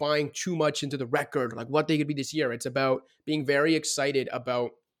about buying too much into the record, like what they could be this year. It's about being very excited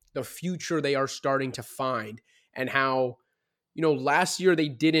about the future they are starting to find, and how, last year they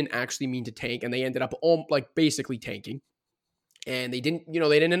didn't actually mean to tank, and they ended up basically tanking. And they didn't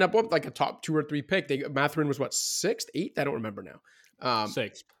end up with like a top 2 or 3 pick. Mathurin was what, 6th, 8th? I don't remember now.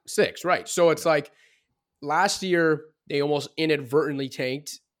 6, right. So it's like last year they almost inadvertently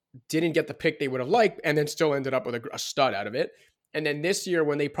tanked, didn't get the pick they would have liked, and then still ended up with a stud out of it. And then this year,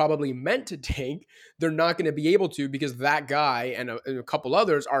 when they probably meant to tank, they're not going to be able to, because that guy and a couple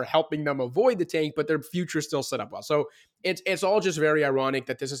others are helping them avoid the tank, but their future's still set up well. So it's all just very ironic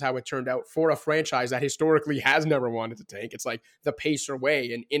that this is how it turned out for a franchise that historically has never wanted to tank. It's like the Pacer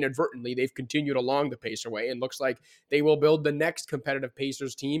way, and inadvertently they've continued along the Pacer way, and looks like they will build the next competitive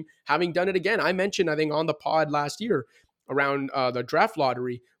Pacers team, having done it again. I mentioned, I think on the pod last year around the draft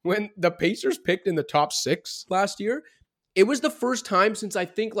lottery, when the Pacers picked in the top 6 last year, it was the first time since I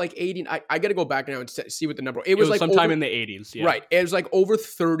think like 80. I got to go back now and see what the number. It was like sometime in the 80s. Yeah. Right. It was like over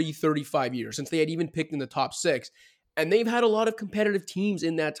 30, 35 years since they had even picked in the top 6. And they've had a lot of competitive teams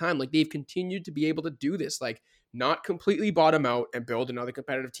in that time. Like, they've continued to be able to do this, like not completely bottom out and build another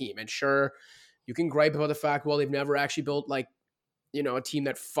competitive team. And sure, you can gripe about the fact, well, they've never actually built like, a team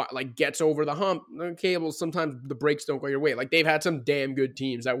that gets over the hump. Okay, well, sometimes the breaks don't go your way. Like, they've had some damn good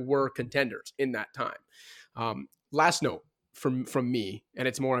teams that were contenders in that time. Last note from me, and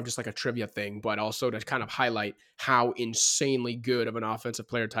it's more of just like a trivia thing, but also to kind of highlight how insanely good of an offensive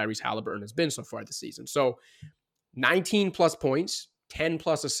player Tyrese Haliburton has been so far this season. So 19 plus points, 10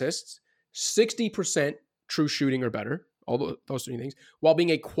 plus assists, 60% true shooting or better, all those 3 things, while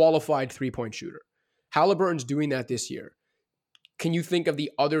being a qualified 3-point shooter. Haliburton's doing that this year. Can you think of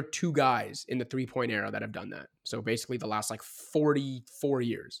the other 2 guys in the 3-point era that have done that? So basically the last 44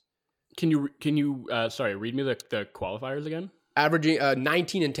 years. Can you read me the qualifiers again? Averaging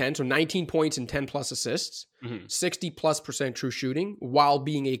 19 and 10, so 19 points and 10 plus assists, 60+% true shooting, while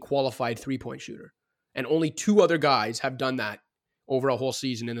being a qualified 3-point shooter. And only 2 other guys have done that over a whole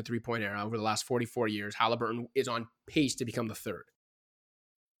season in the 3-point era over the last 44 years. Haliburton is on pace to become the 3rd.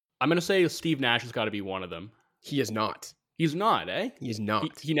 I'm going to say Steve Nash has got to be one of them. He is not. He's not, eh? He is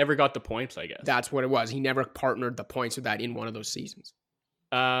not. He never got the points, I guess. That's what it was. He never partnered the points with that in one of those seasons.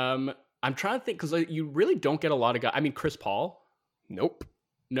 I'm trying to think, because you really don't get a lot of guys. I mean, Chris Paul? Nope.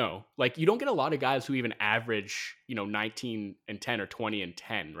 No. Like, you don't get a lot of guys who even average, 19 and 10 or 20 and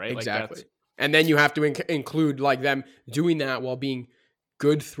 10, right? Exactly. Like, and then you have to include like them doing that while being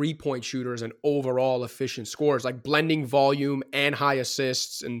good 3-point shooters and overall efficient scorers, like blending volume and high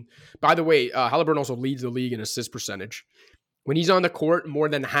assists. And by the way, Haliburton also leads the league in assist percentage. When he's on the court, more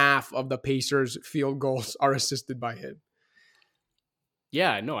than half of the Pacers' field goals are assisted by him.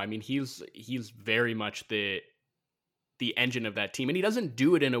 Yeah, no, I mean, he's very much the engine of that team, and he doesn't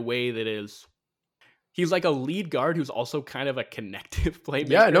do it in a way that is. He's like a lead guard who's also kind of a connective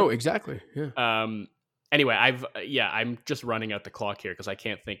playmaker. Yeah, no, exactly. Yeah. Anyway, I'm just running out the clock here because I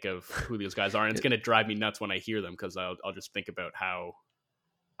can't think of who these guys are, and it's going to drive me nuts when I hear them, because I'll just think about how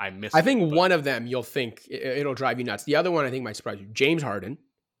I miss. I think one of them you'll think it'll drive you nuts. The other one I think might surprise you. James Harden.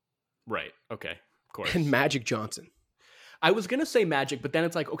 Right. Okay. Of course. And Magic Johnson. I was going to say Magic, but then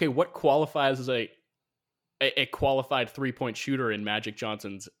it's like, okay, what qualifies as a qualified 3-point shooter in Magic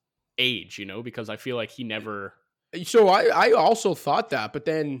Johnson's age, because I feel like he never. So I also thought that, but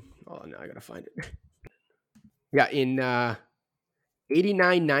then, now I got to find it. Yeah, in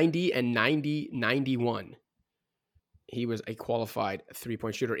 89, 90, and 90, 91. he was a qualified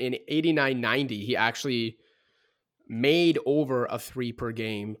 3-point shooter. In 89-90, he actually made over a 3 per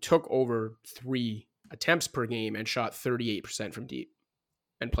game, took over 3 attempts per game, and shot 38% from deep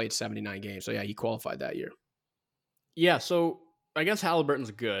and played 79 games. So yeah, he qualified that year. Yeah, so I guess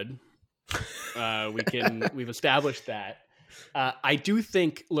Halliburton's good. We've established that. I do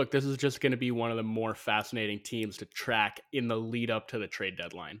think, look, this is just going to be one of the more fascinating teams to track in the lead up to the trade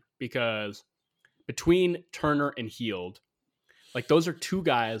deadline, because between Turner and Hield, like those are two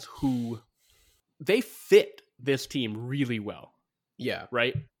guys who they fit this team really well. Yeah.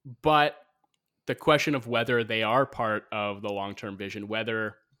 Right. But the question of whether they are part of the long-term vision,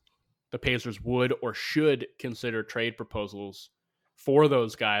 whether the Pacers would or should consider trade proposals for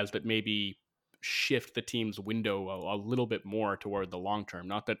those guys that maybe shift the team's window a little bit more toward the long term.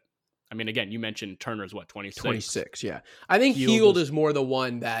 Not that, I mean, again, you mentioned Turner's what, 26? 26, yeah. I think Hield is more the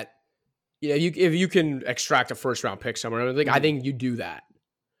one that, if you can extract a first round pick somewhere, I think you do that.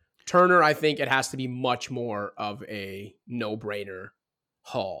 Turner, I think it has to be much more of a no-brainer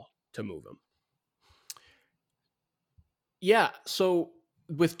haul to move him. Yeah, so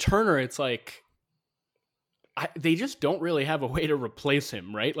with Turner, it's like they just don't really have a way to replace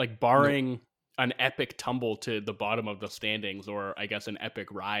him, right? Like barring an epic tumble to the bottom of the standings, or I guess an epic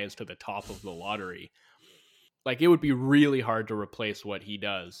rise to the top of the lottery. Like it would be really hard to replace what he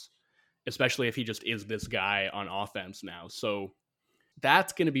does, especially if he just is this guy on offense now. So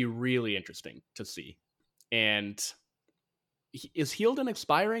that's going to be really interesting to see. And is Hielden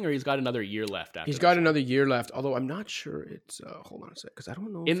expiring, or he's got another year left? He's got another year left, although I'm not sure it's hold on a sec, because I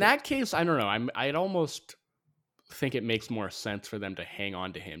don't know. In that case, I don't know. I'd almost think it makes more sense for them to hang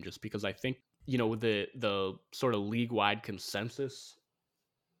on to him, just because I think, the sort of league-wide consensus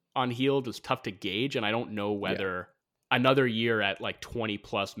on Hield is tough to gauge, and I don't know whether another year at like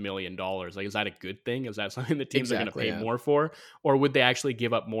 $20+ million, like, is that a good thing? Is that something the teams are going to pay more for, or would they actually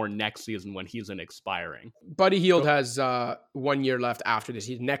give up more next season when he's expiring? Buddy Hield has 1 year left after this.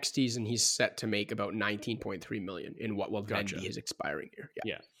 Next season he's set to make about $19.3 million in what will then be his expiring year.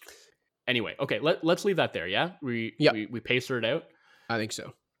 Yeah. Anyway, okay, let's leave that there. Yeah, we pacer it out. I think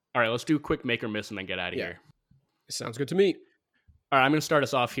so. All right, let's do a quick make or miss and then get out of here. Sounds good to me. All right, I'm going to start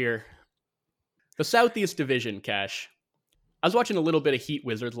us off here. The Southeast Division, Cash. I was watching a little bit of Heat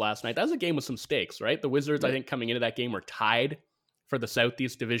Wizards last night. That was a game with some stakes, right? The Wizards, I think, coming into that game were tied for the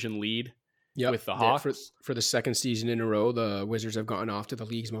Southeast Division lead with the Hawks. For the second season in a row, the Wizards have gotten off to the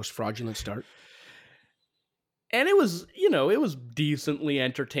league's most fraudulent start. And it was, it was decently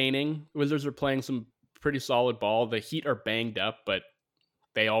entertaining. Wizards are playing some pretty solid ball. The Heat are banged up, but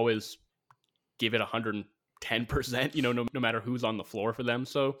they always give it 110%, no matter who's on the floor for them.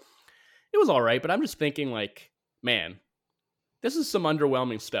 So it was all right, but I'm just thinking, like, man, this is some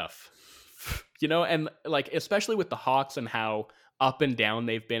underwhelming stuff, and like, especially with the Hawks and how up and down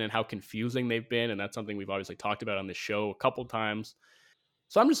they've been and how confusing they've been. And that's something we've obviously talked about on this show a couple times.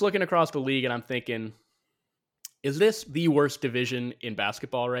 So I'm just looking across the league and I'm thinking, is this the worst division in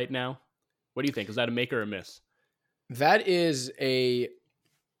basketball right now? What do you think? Is that a make or a miss? That is a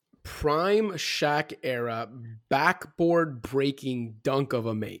prime Shaq era backboard breaking dunk of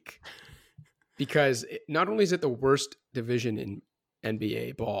a make. Because not only is it the worst division in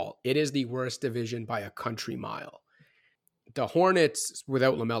NBA ball, it is the worst division by a country mile. The Hornets,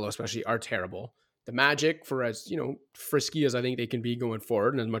 without LaMelo especially, are terrible. The Magic, for as frisky as I think they can be going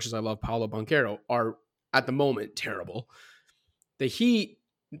forward, and as much as I love Paolo Banchero, are at the moment terrible. The Heat,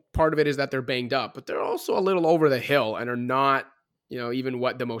 part of it is that they're banged up, but they're also a little over the hill and are not, even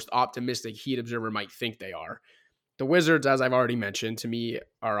what the most optimistic Heat observer might think they are. The Wizards, as I've already mentioned, to me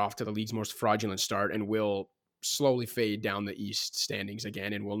are off to the league's most fraudulent start and will slowly fade down the East standings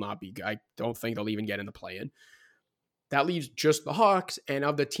again and will not be, I don't think they'll even get in the play-in. That leaves just the Hawks, and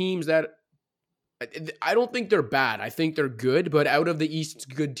of the teams that, I don't think they're bad. I think they're good, but out of the East's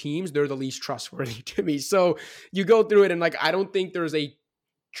good teams, they're the least trustworthy to me. So you go through it and I don't think there's a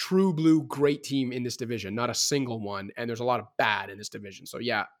true blue great team in this division, not a single one. And there's a lot of bad in this division. So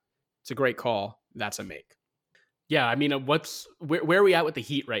yeah, it's a great call. That's a make. Yeah, I mean, where are we at with the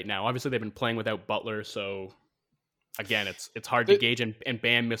Heat right now? Obviously, they've been playing without Butler, so again, it's hard to gauge. And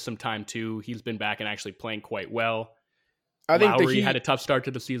Bam missed some time too. He's been back and actually playing quite well. I think Lowry had a tough start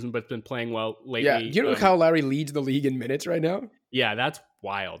to the season, but been playing well lately. Yeah, you know how Lowry leads the league in minutes right now? Yeah, that's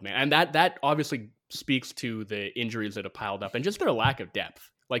wild, man. And that obviously speaks to the injuries that have piled up and just their lack of depth.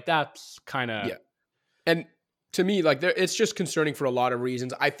 Like that's kind of And to me, it's just concerning for a lot of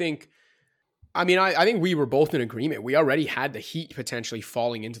reasons. I think I mean, I think we were both in agreement. We already had the Heat potentially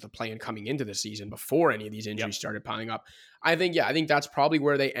falling into the play and coming into the season before any of these injuries started piling up. I think that's probably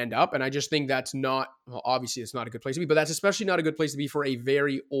where they end up. And I just think that's not, well, obviously it's not a good place to be, but that's especially not a good place to be for a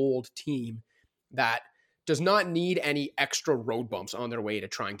very old team that does not need any extra road bumps on their way to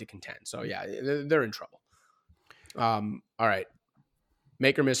trying to contend. So yeah, they're in trouble. All right.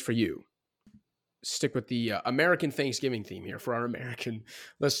 Make or miss for you. Stick with the American Thanksgiving theme here for our American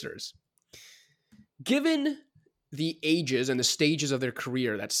listeners. Given the ages and the stages of their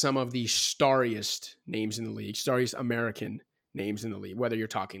career that some of the starriest names in the league, starriest American names in the league, whether you're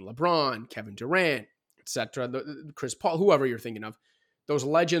talking LeBron, Kevin Durant, etc., Chris Paul, whoever you're thinking of, those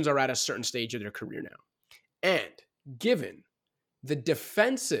legends are at a certain stage of their career now. And given the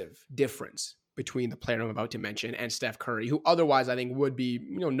defensive difference between the player I'm about to mention and Steph Curry, who otherwise I think would be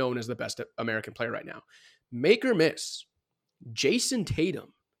known as the best American player right now, make or miss, Jason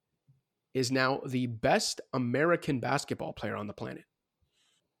Tatum is now the best American basketball player on the planet.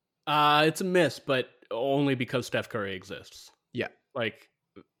 It's a miss, but only because Steph Curry exists. Yeah. Like,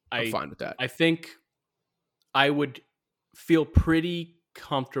 I'm fine with that. I think I would feel pretty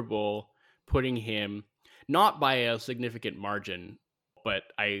comfortable putting him, not by a significant margin, but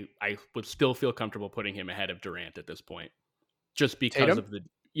I would still feel comfortable putting him ahead of Durant at this point. Just because Tatum?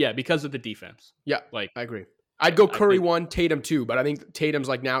 Because of the defense. Yeah, like I agree. I'd go Curry 1, Tatum 2, but I think Tatum's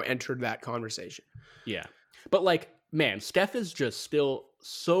like now entered that conversation. Yeah. But like, man, Steph is just still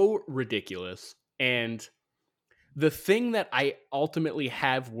so ridiculous. And the thing that I ultimately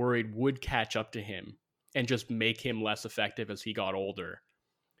have worried would catch up to him and just make him less effective as he got older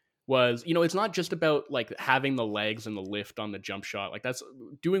was, it's not just about like having the legs and the lift on the jump shot. Like, that's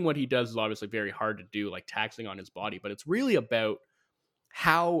doing what he does is obviously very hard to do, like taxing on his body, but it's really about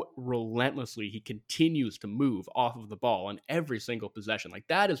how relentlessly he continues to move off of the ball in every single possession. Like,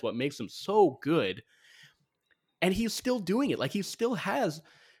 that is what makes him so good. And he's still doing it. Like, he still has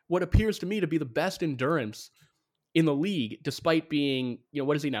what appears to me to be the best endurance in the league, despite being,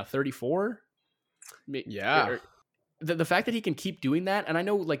 what is he now, 34? Yeah. The fact that he can keep doing that, and I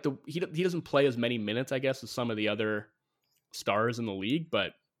know like he doesn't play as many minutes, I guess, as some of the other stars in the league,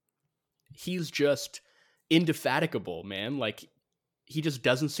 but he's just indefatigable, man. Like, he just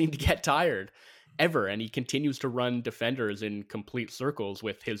doesn't seem to get tired ever. And he continues to run defenders in complete circles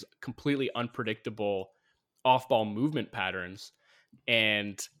with his completely unpredictable off-ball movement patterns.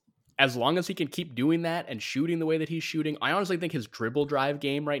 And as long as he can keep doing that and shooting the way that he's shooting, I honestly think his dribble drive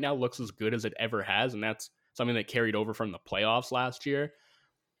game right now looks as good as it ever has. And that's something that carried over from the playoffs last year.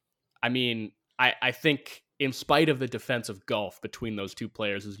 I mean, I think in spite of the defensive gulf between those two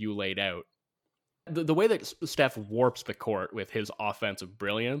players, as you laid out, the way that Steph warps the court with his offensive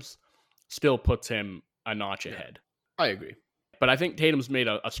brilliance still puts him a notch ahead. I agree. But I think Tatum's made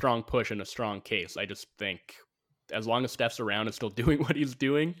a strong push and a strong case. I just think as long as Steph's around and still doing what he's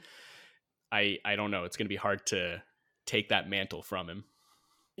doing, I don't know. It's going to be hard to take that mantle from him.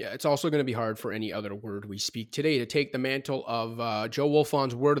 Yeah, it's also going to be hard for any other word we speak today to take the mantle of Joe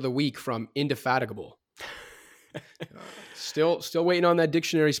Wolfon's word of the week from indefatigable. Still waiting on that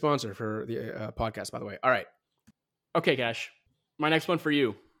dictionary sponsor for the podcast, by the way. All right. Okay, Cash. My next one for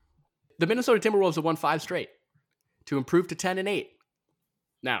you. The Minnesota Timberwolves have won 5 straight to improve to 10-8.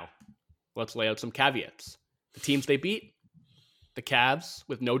 Now, let's lay out some caveats. The teams they beat: the Cavs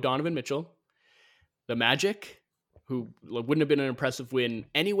with no Donovan Mitchell, the Magic, who wouldn't have been an impressive win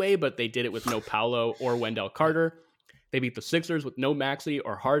anyway, but they did it with no Paolo or Wendell Carter. They beat the Sixers with no Maxey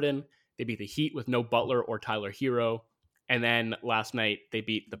or Harden. They beat the Heat with no Butler or Tyler Hero. And then last night, they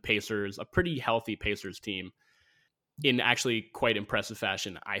beat the Pacers, a pretty healthy Pacers team, in actually quite impressive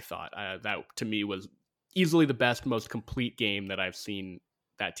fashion, I thought. That, to me, was easily the best, most complete game that I've seen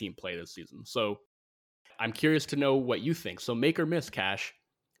that team play this season. So I'm curious to know what you think. So make or miss, Cash.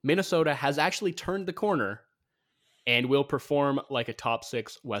 Minnesota has actually turned the corner and will perform like a top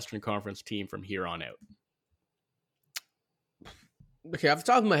 6 Western Conference team from here on out. Okay, off the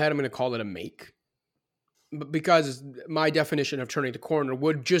top of my head, I'm going to call it a make. Because my definition of turning the corner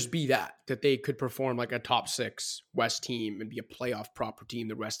would just be that they could perform like a top 6 West team and be a playoff proper team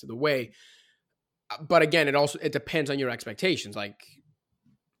the rest of the way. But again, it depends on your expectations. Like,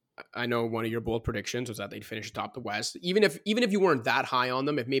 I know one of your bold predictions was that they'd finish atop the West. Even if you weren't that high on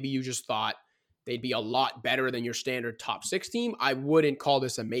them, if maybe you just thought they'd be a lot better than your standard top 6 team, I wouldn't call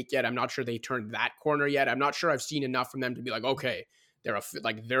this a make yet. I'm not sure they turned that corner yet. I'm not sure I've seen enough from them to be like, okay, they're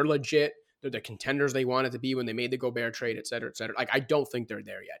legit. They're the contenders they wanted to be when they made the Gobert trade, et cetera, et cetera. Like, I don't think they're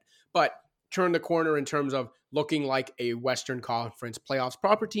there yet. But turn the corner in terms of looking like a Western Conference playoffs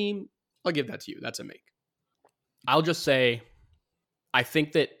proper team, I'll give that to you. That's a make. I'll just say, I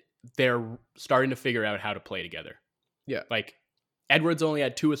think that they're starting to figure out how to play together. Yeah. Like Edwards only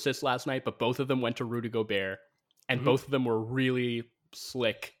had 2 assists last night, but both of them went to Rudy Gobert, and both of them were really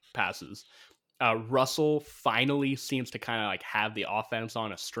slick passes. Russell finally seems to kind of like have the offense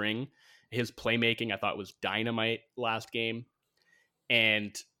on a string. His playmaking, I thought, was dynamite last game.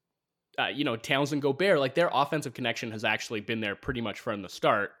 And, Townsend, Gobert, like their offensive connection has actually been there pretty much from the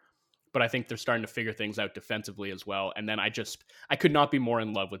start. But I think they're starting to figure things out defensively as well. And then I could not be more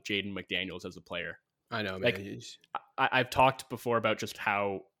in love with Jaden McDaniels as a player. I know, man. Like, I've talked before about just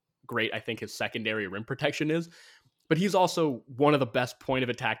how great I think his secondary rim protection is. But he's also one of the best point of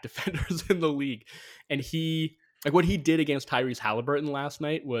attack defenders in the league. And what he did against Tyrese Halliburton last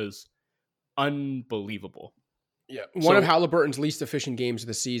night was unbelievable. Yeah. One of Halliburton's least efficient games of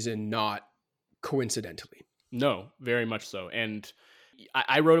the season, not coincidentally. No, very much so. And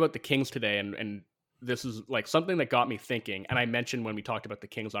I wrote about the Kings today, and this is like something that got me thinking. And I mentioned when we talked about the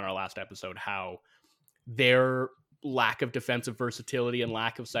Kings on our last episode, how their lack of defensive versatility and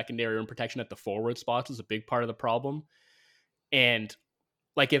lack of secondary rim protection at the forward spots is a big part of the problem. And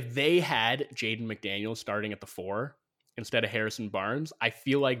like if they had Jaden McDaniels starting at the 4 instead of Harrison Barnes, I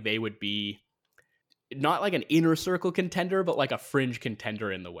feel like they would be not like an inner circle contender, but like a fringe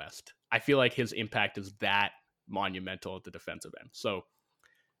contender in the West. I feel like his impact is that monumental at the defensive end. So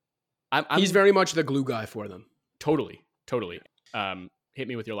he's very much the glue guy for them. Totally. Hit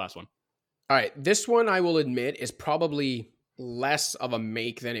me with your last one. All right, this one I will admit is probably less of a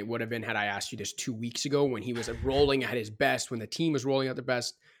make than it would have been had I asked you this 2 weeks ago when he was rolling at his best, when the team was rolling at their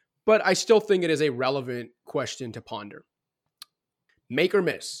best. But I still think it is a relevant question to ponder. Make or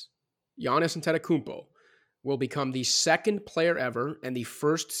miss, Giannis Antetokounmpo will become the second player ever and the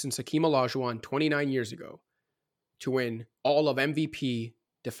first since Hakeem Olajuwon 29 years ago to win all of MVP,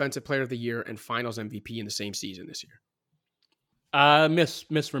 Defensive Player of the Year, and Finals MVP in the same season this year.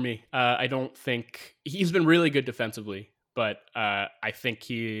 Miss for me. I don't think he's been really good defensively, but I think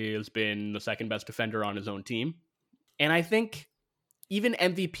he has been the second best defender on his own team. And I think even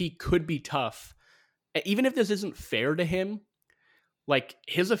MVP could be tough. Even if this isn't fair to him, like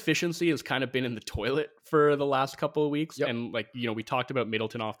his efficiency has kind of been in the toilet for the last couple of weeks. Yep. And like, we talked about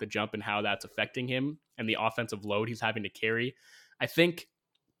Middleton off the jump and how that's affecting him and the offensive load he's having to carry. I think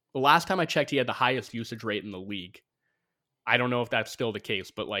the last time I checked, he had the highest usage rate in the league. I don't know if that's still the case,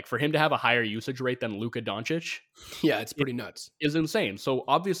 but like for him to have a higher usage rate than Luka Doncic, yeah, it's pretty nuts. Is insane. So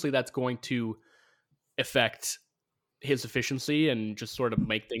obviously that's going to affect his efficiency and just sort of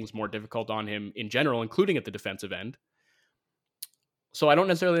make things more difficult on him in general, including at the defensive end. So I don't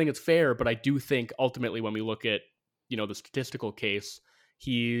necessarily think it's fair, but I do think ultimately when we look at, the statistical case,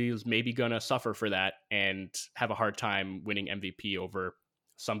 he's maybe going to suffer for that and have a hard time winning MVP over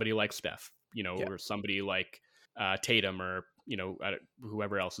somebody like Steph, or somebody like Tatum or,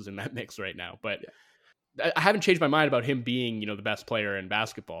 whoever else is in that mix right now. But I haven't changed my mind about him being, the best player in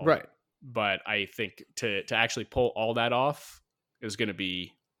basketball. Right. But I think to actually pull all that off is going to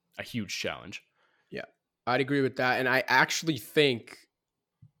be a huge challenge. Yeah, I'd agree with that. And I actually think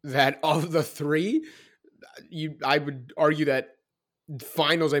that of the three, I would argue that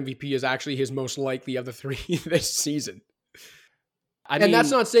Finals MVP is actually his most likely of the three this season. And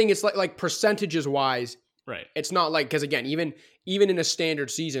that's not saying it's like percentages wise. Right. It's not like, because again, even in a standard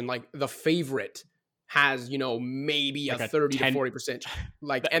season, like the favorite has, maybe like a 30 to 40%.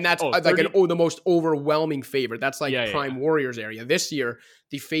 Like, and that's the most overwhelming favorite. That's like Prime Warriors area. This year,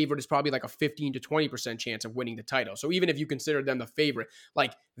 the favorite is probably like a 15 to 20% chance of winning the title. So even if you consider them the favorite,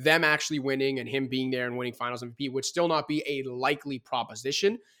 like them actually winning and him being there and winning Finals MVP would still not be a likely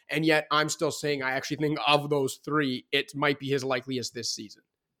proposition. And yet I'm still saying I actually think of those three, it might be his likeliest this season.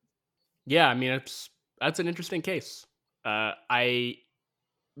 Yeah, I mean, that's an interesting case.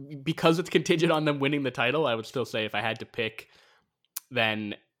 Because it's contingent on them winning the title, I would still say if I had to pick,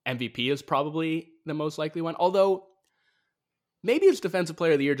 then MVP is probably the most likely one. Although maybe it's Defensive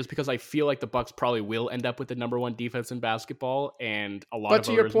Player of the Year just because I feel like the Bucks probably will end up with the number one defense in basketball, and a lot of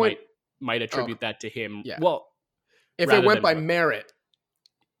voters might attribute that to him. Yeah. Well, if it went by merit,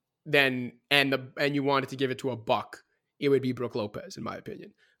 then and you wanted to give it to a Buck, it would be Brook Lopez, in my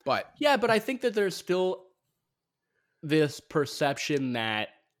opinion. But yeah, but I think that there's still this perception that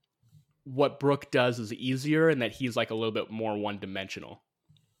what Brook does is easier and that he's like a little bit more one-dimensional,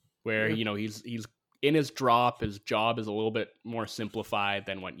 where, he's in his drop, his job is a little bit more simplified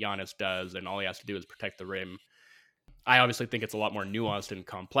than what Giannis does, and all he has to do is protect the rim. I obviously think it's a lot more nuanced and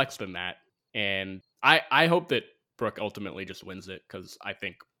complex than that, and I hope that Brook ultimately just wins it, because I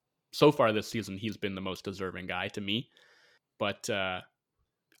think so far this season he's been the most deserving guy to me. But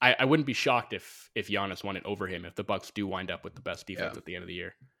I wouldn't be shocked if Giannis won it over him, if the Bucks do wind up with the best defense at the end of the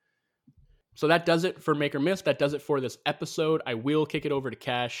year. So that does it for Make or Miss. That does it for this episode. I will kick it over to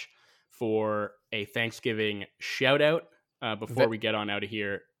Cash for a Thanksgiving shout out before we get on out of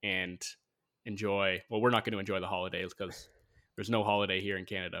here and enjoy. Well, we're not going to enjoy the holidays because there's no holiday here in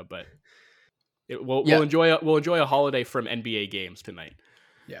Canada, but we'll enjoy a holiday from NBA games tonight.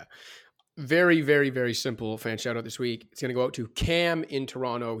 Yeah. Very, very, very simple fan shout out this week. It's going to go out to Cam in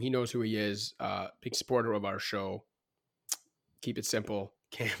Toronto. He knows who he is. Big supporter of our show. Keep it simple.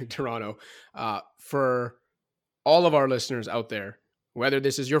 Cam in Toronto. For all of our listeners out there, whether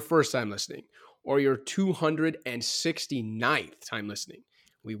this is your first time listening or your 269th time listening,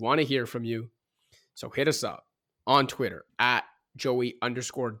 we want to hear from you. So hit us up on Twitter at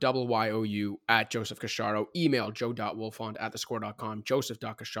Joey_YOU, at Joseph Cacharo. Email joe.wolfond@thescore.com,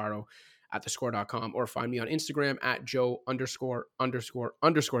 joseph.cacharo@thescore.com, or find me on Instagram at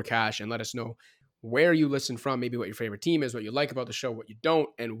Joe____cash and let us know where you listen from, maybe what your favorite team is, what you like about the show, what you don't,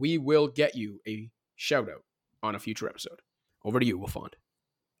 and we will get you a shout out on a future episode. Over to you, Wolfond.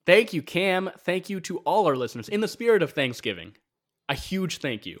 Thank you, Cam. Thank you to all our listeners. In the spirit of Thanksgiving, a huge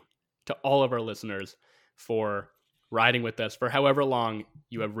thank you to all of our listeners for riding with us for however long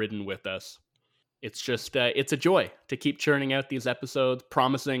you have ridden with us. It's just, it's a joy to keep churning out these episodes,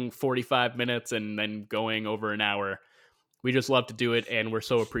 promising 45 minutes and then going over an hour. We just love to do it, and we're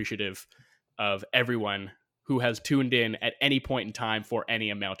so appreciative of everyone who has tuned in at any point in time for any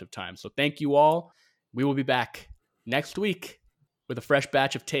amount of time. So thank you all. We will be back next week with a fresh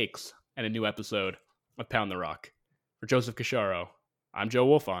batch of takes and a new episode of Pound the Rock. For Joseph Cacharo, I'm Joe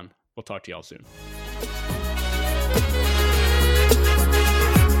Wolfond. We'll talk to y'all soon.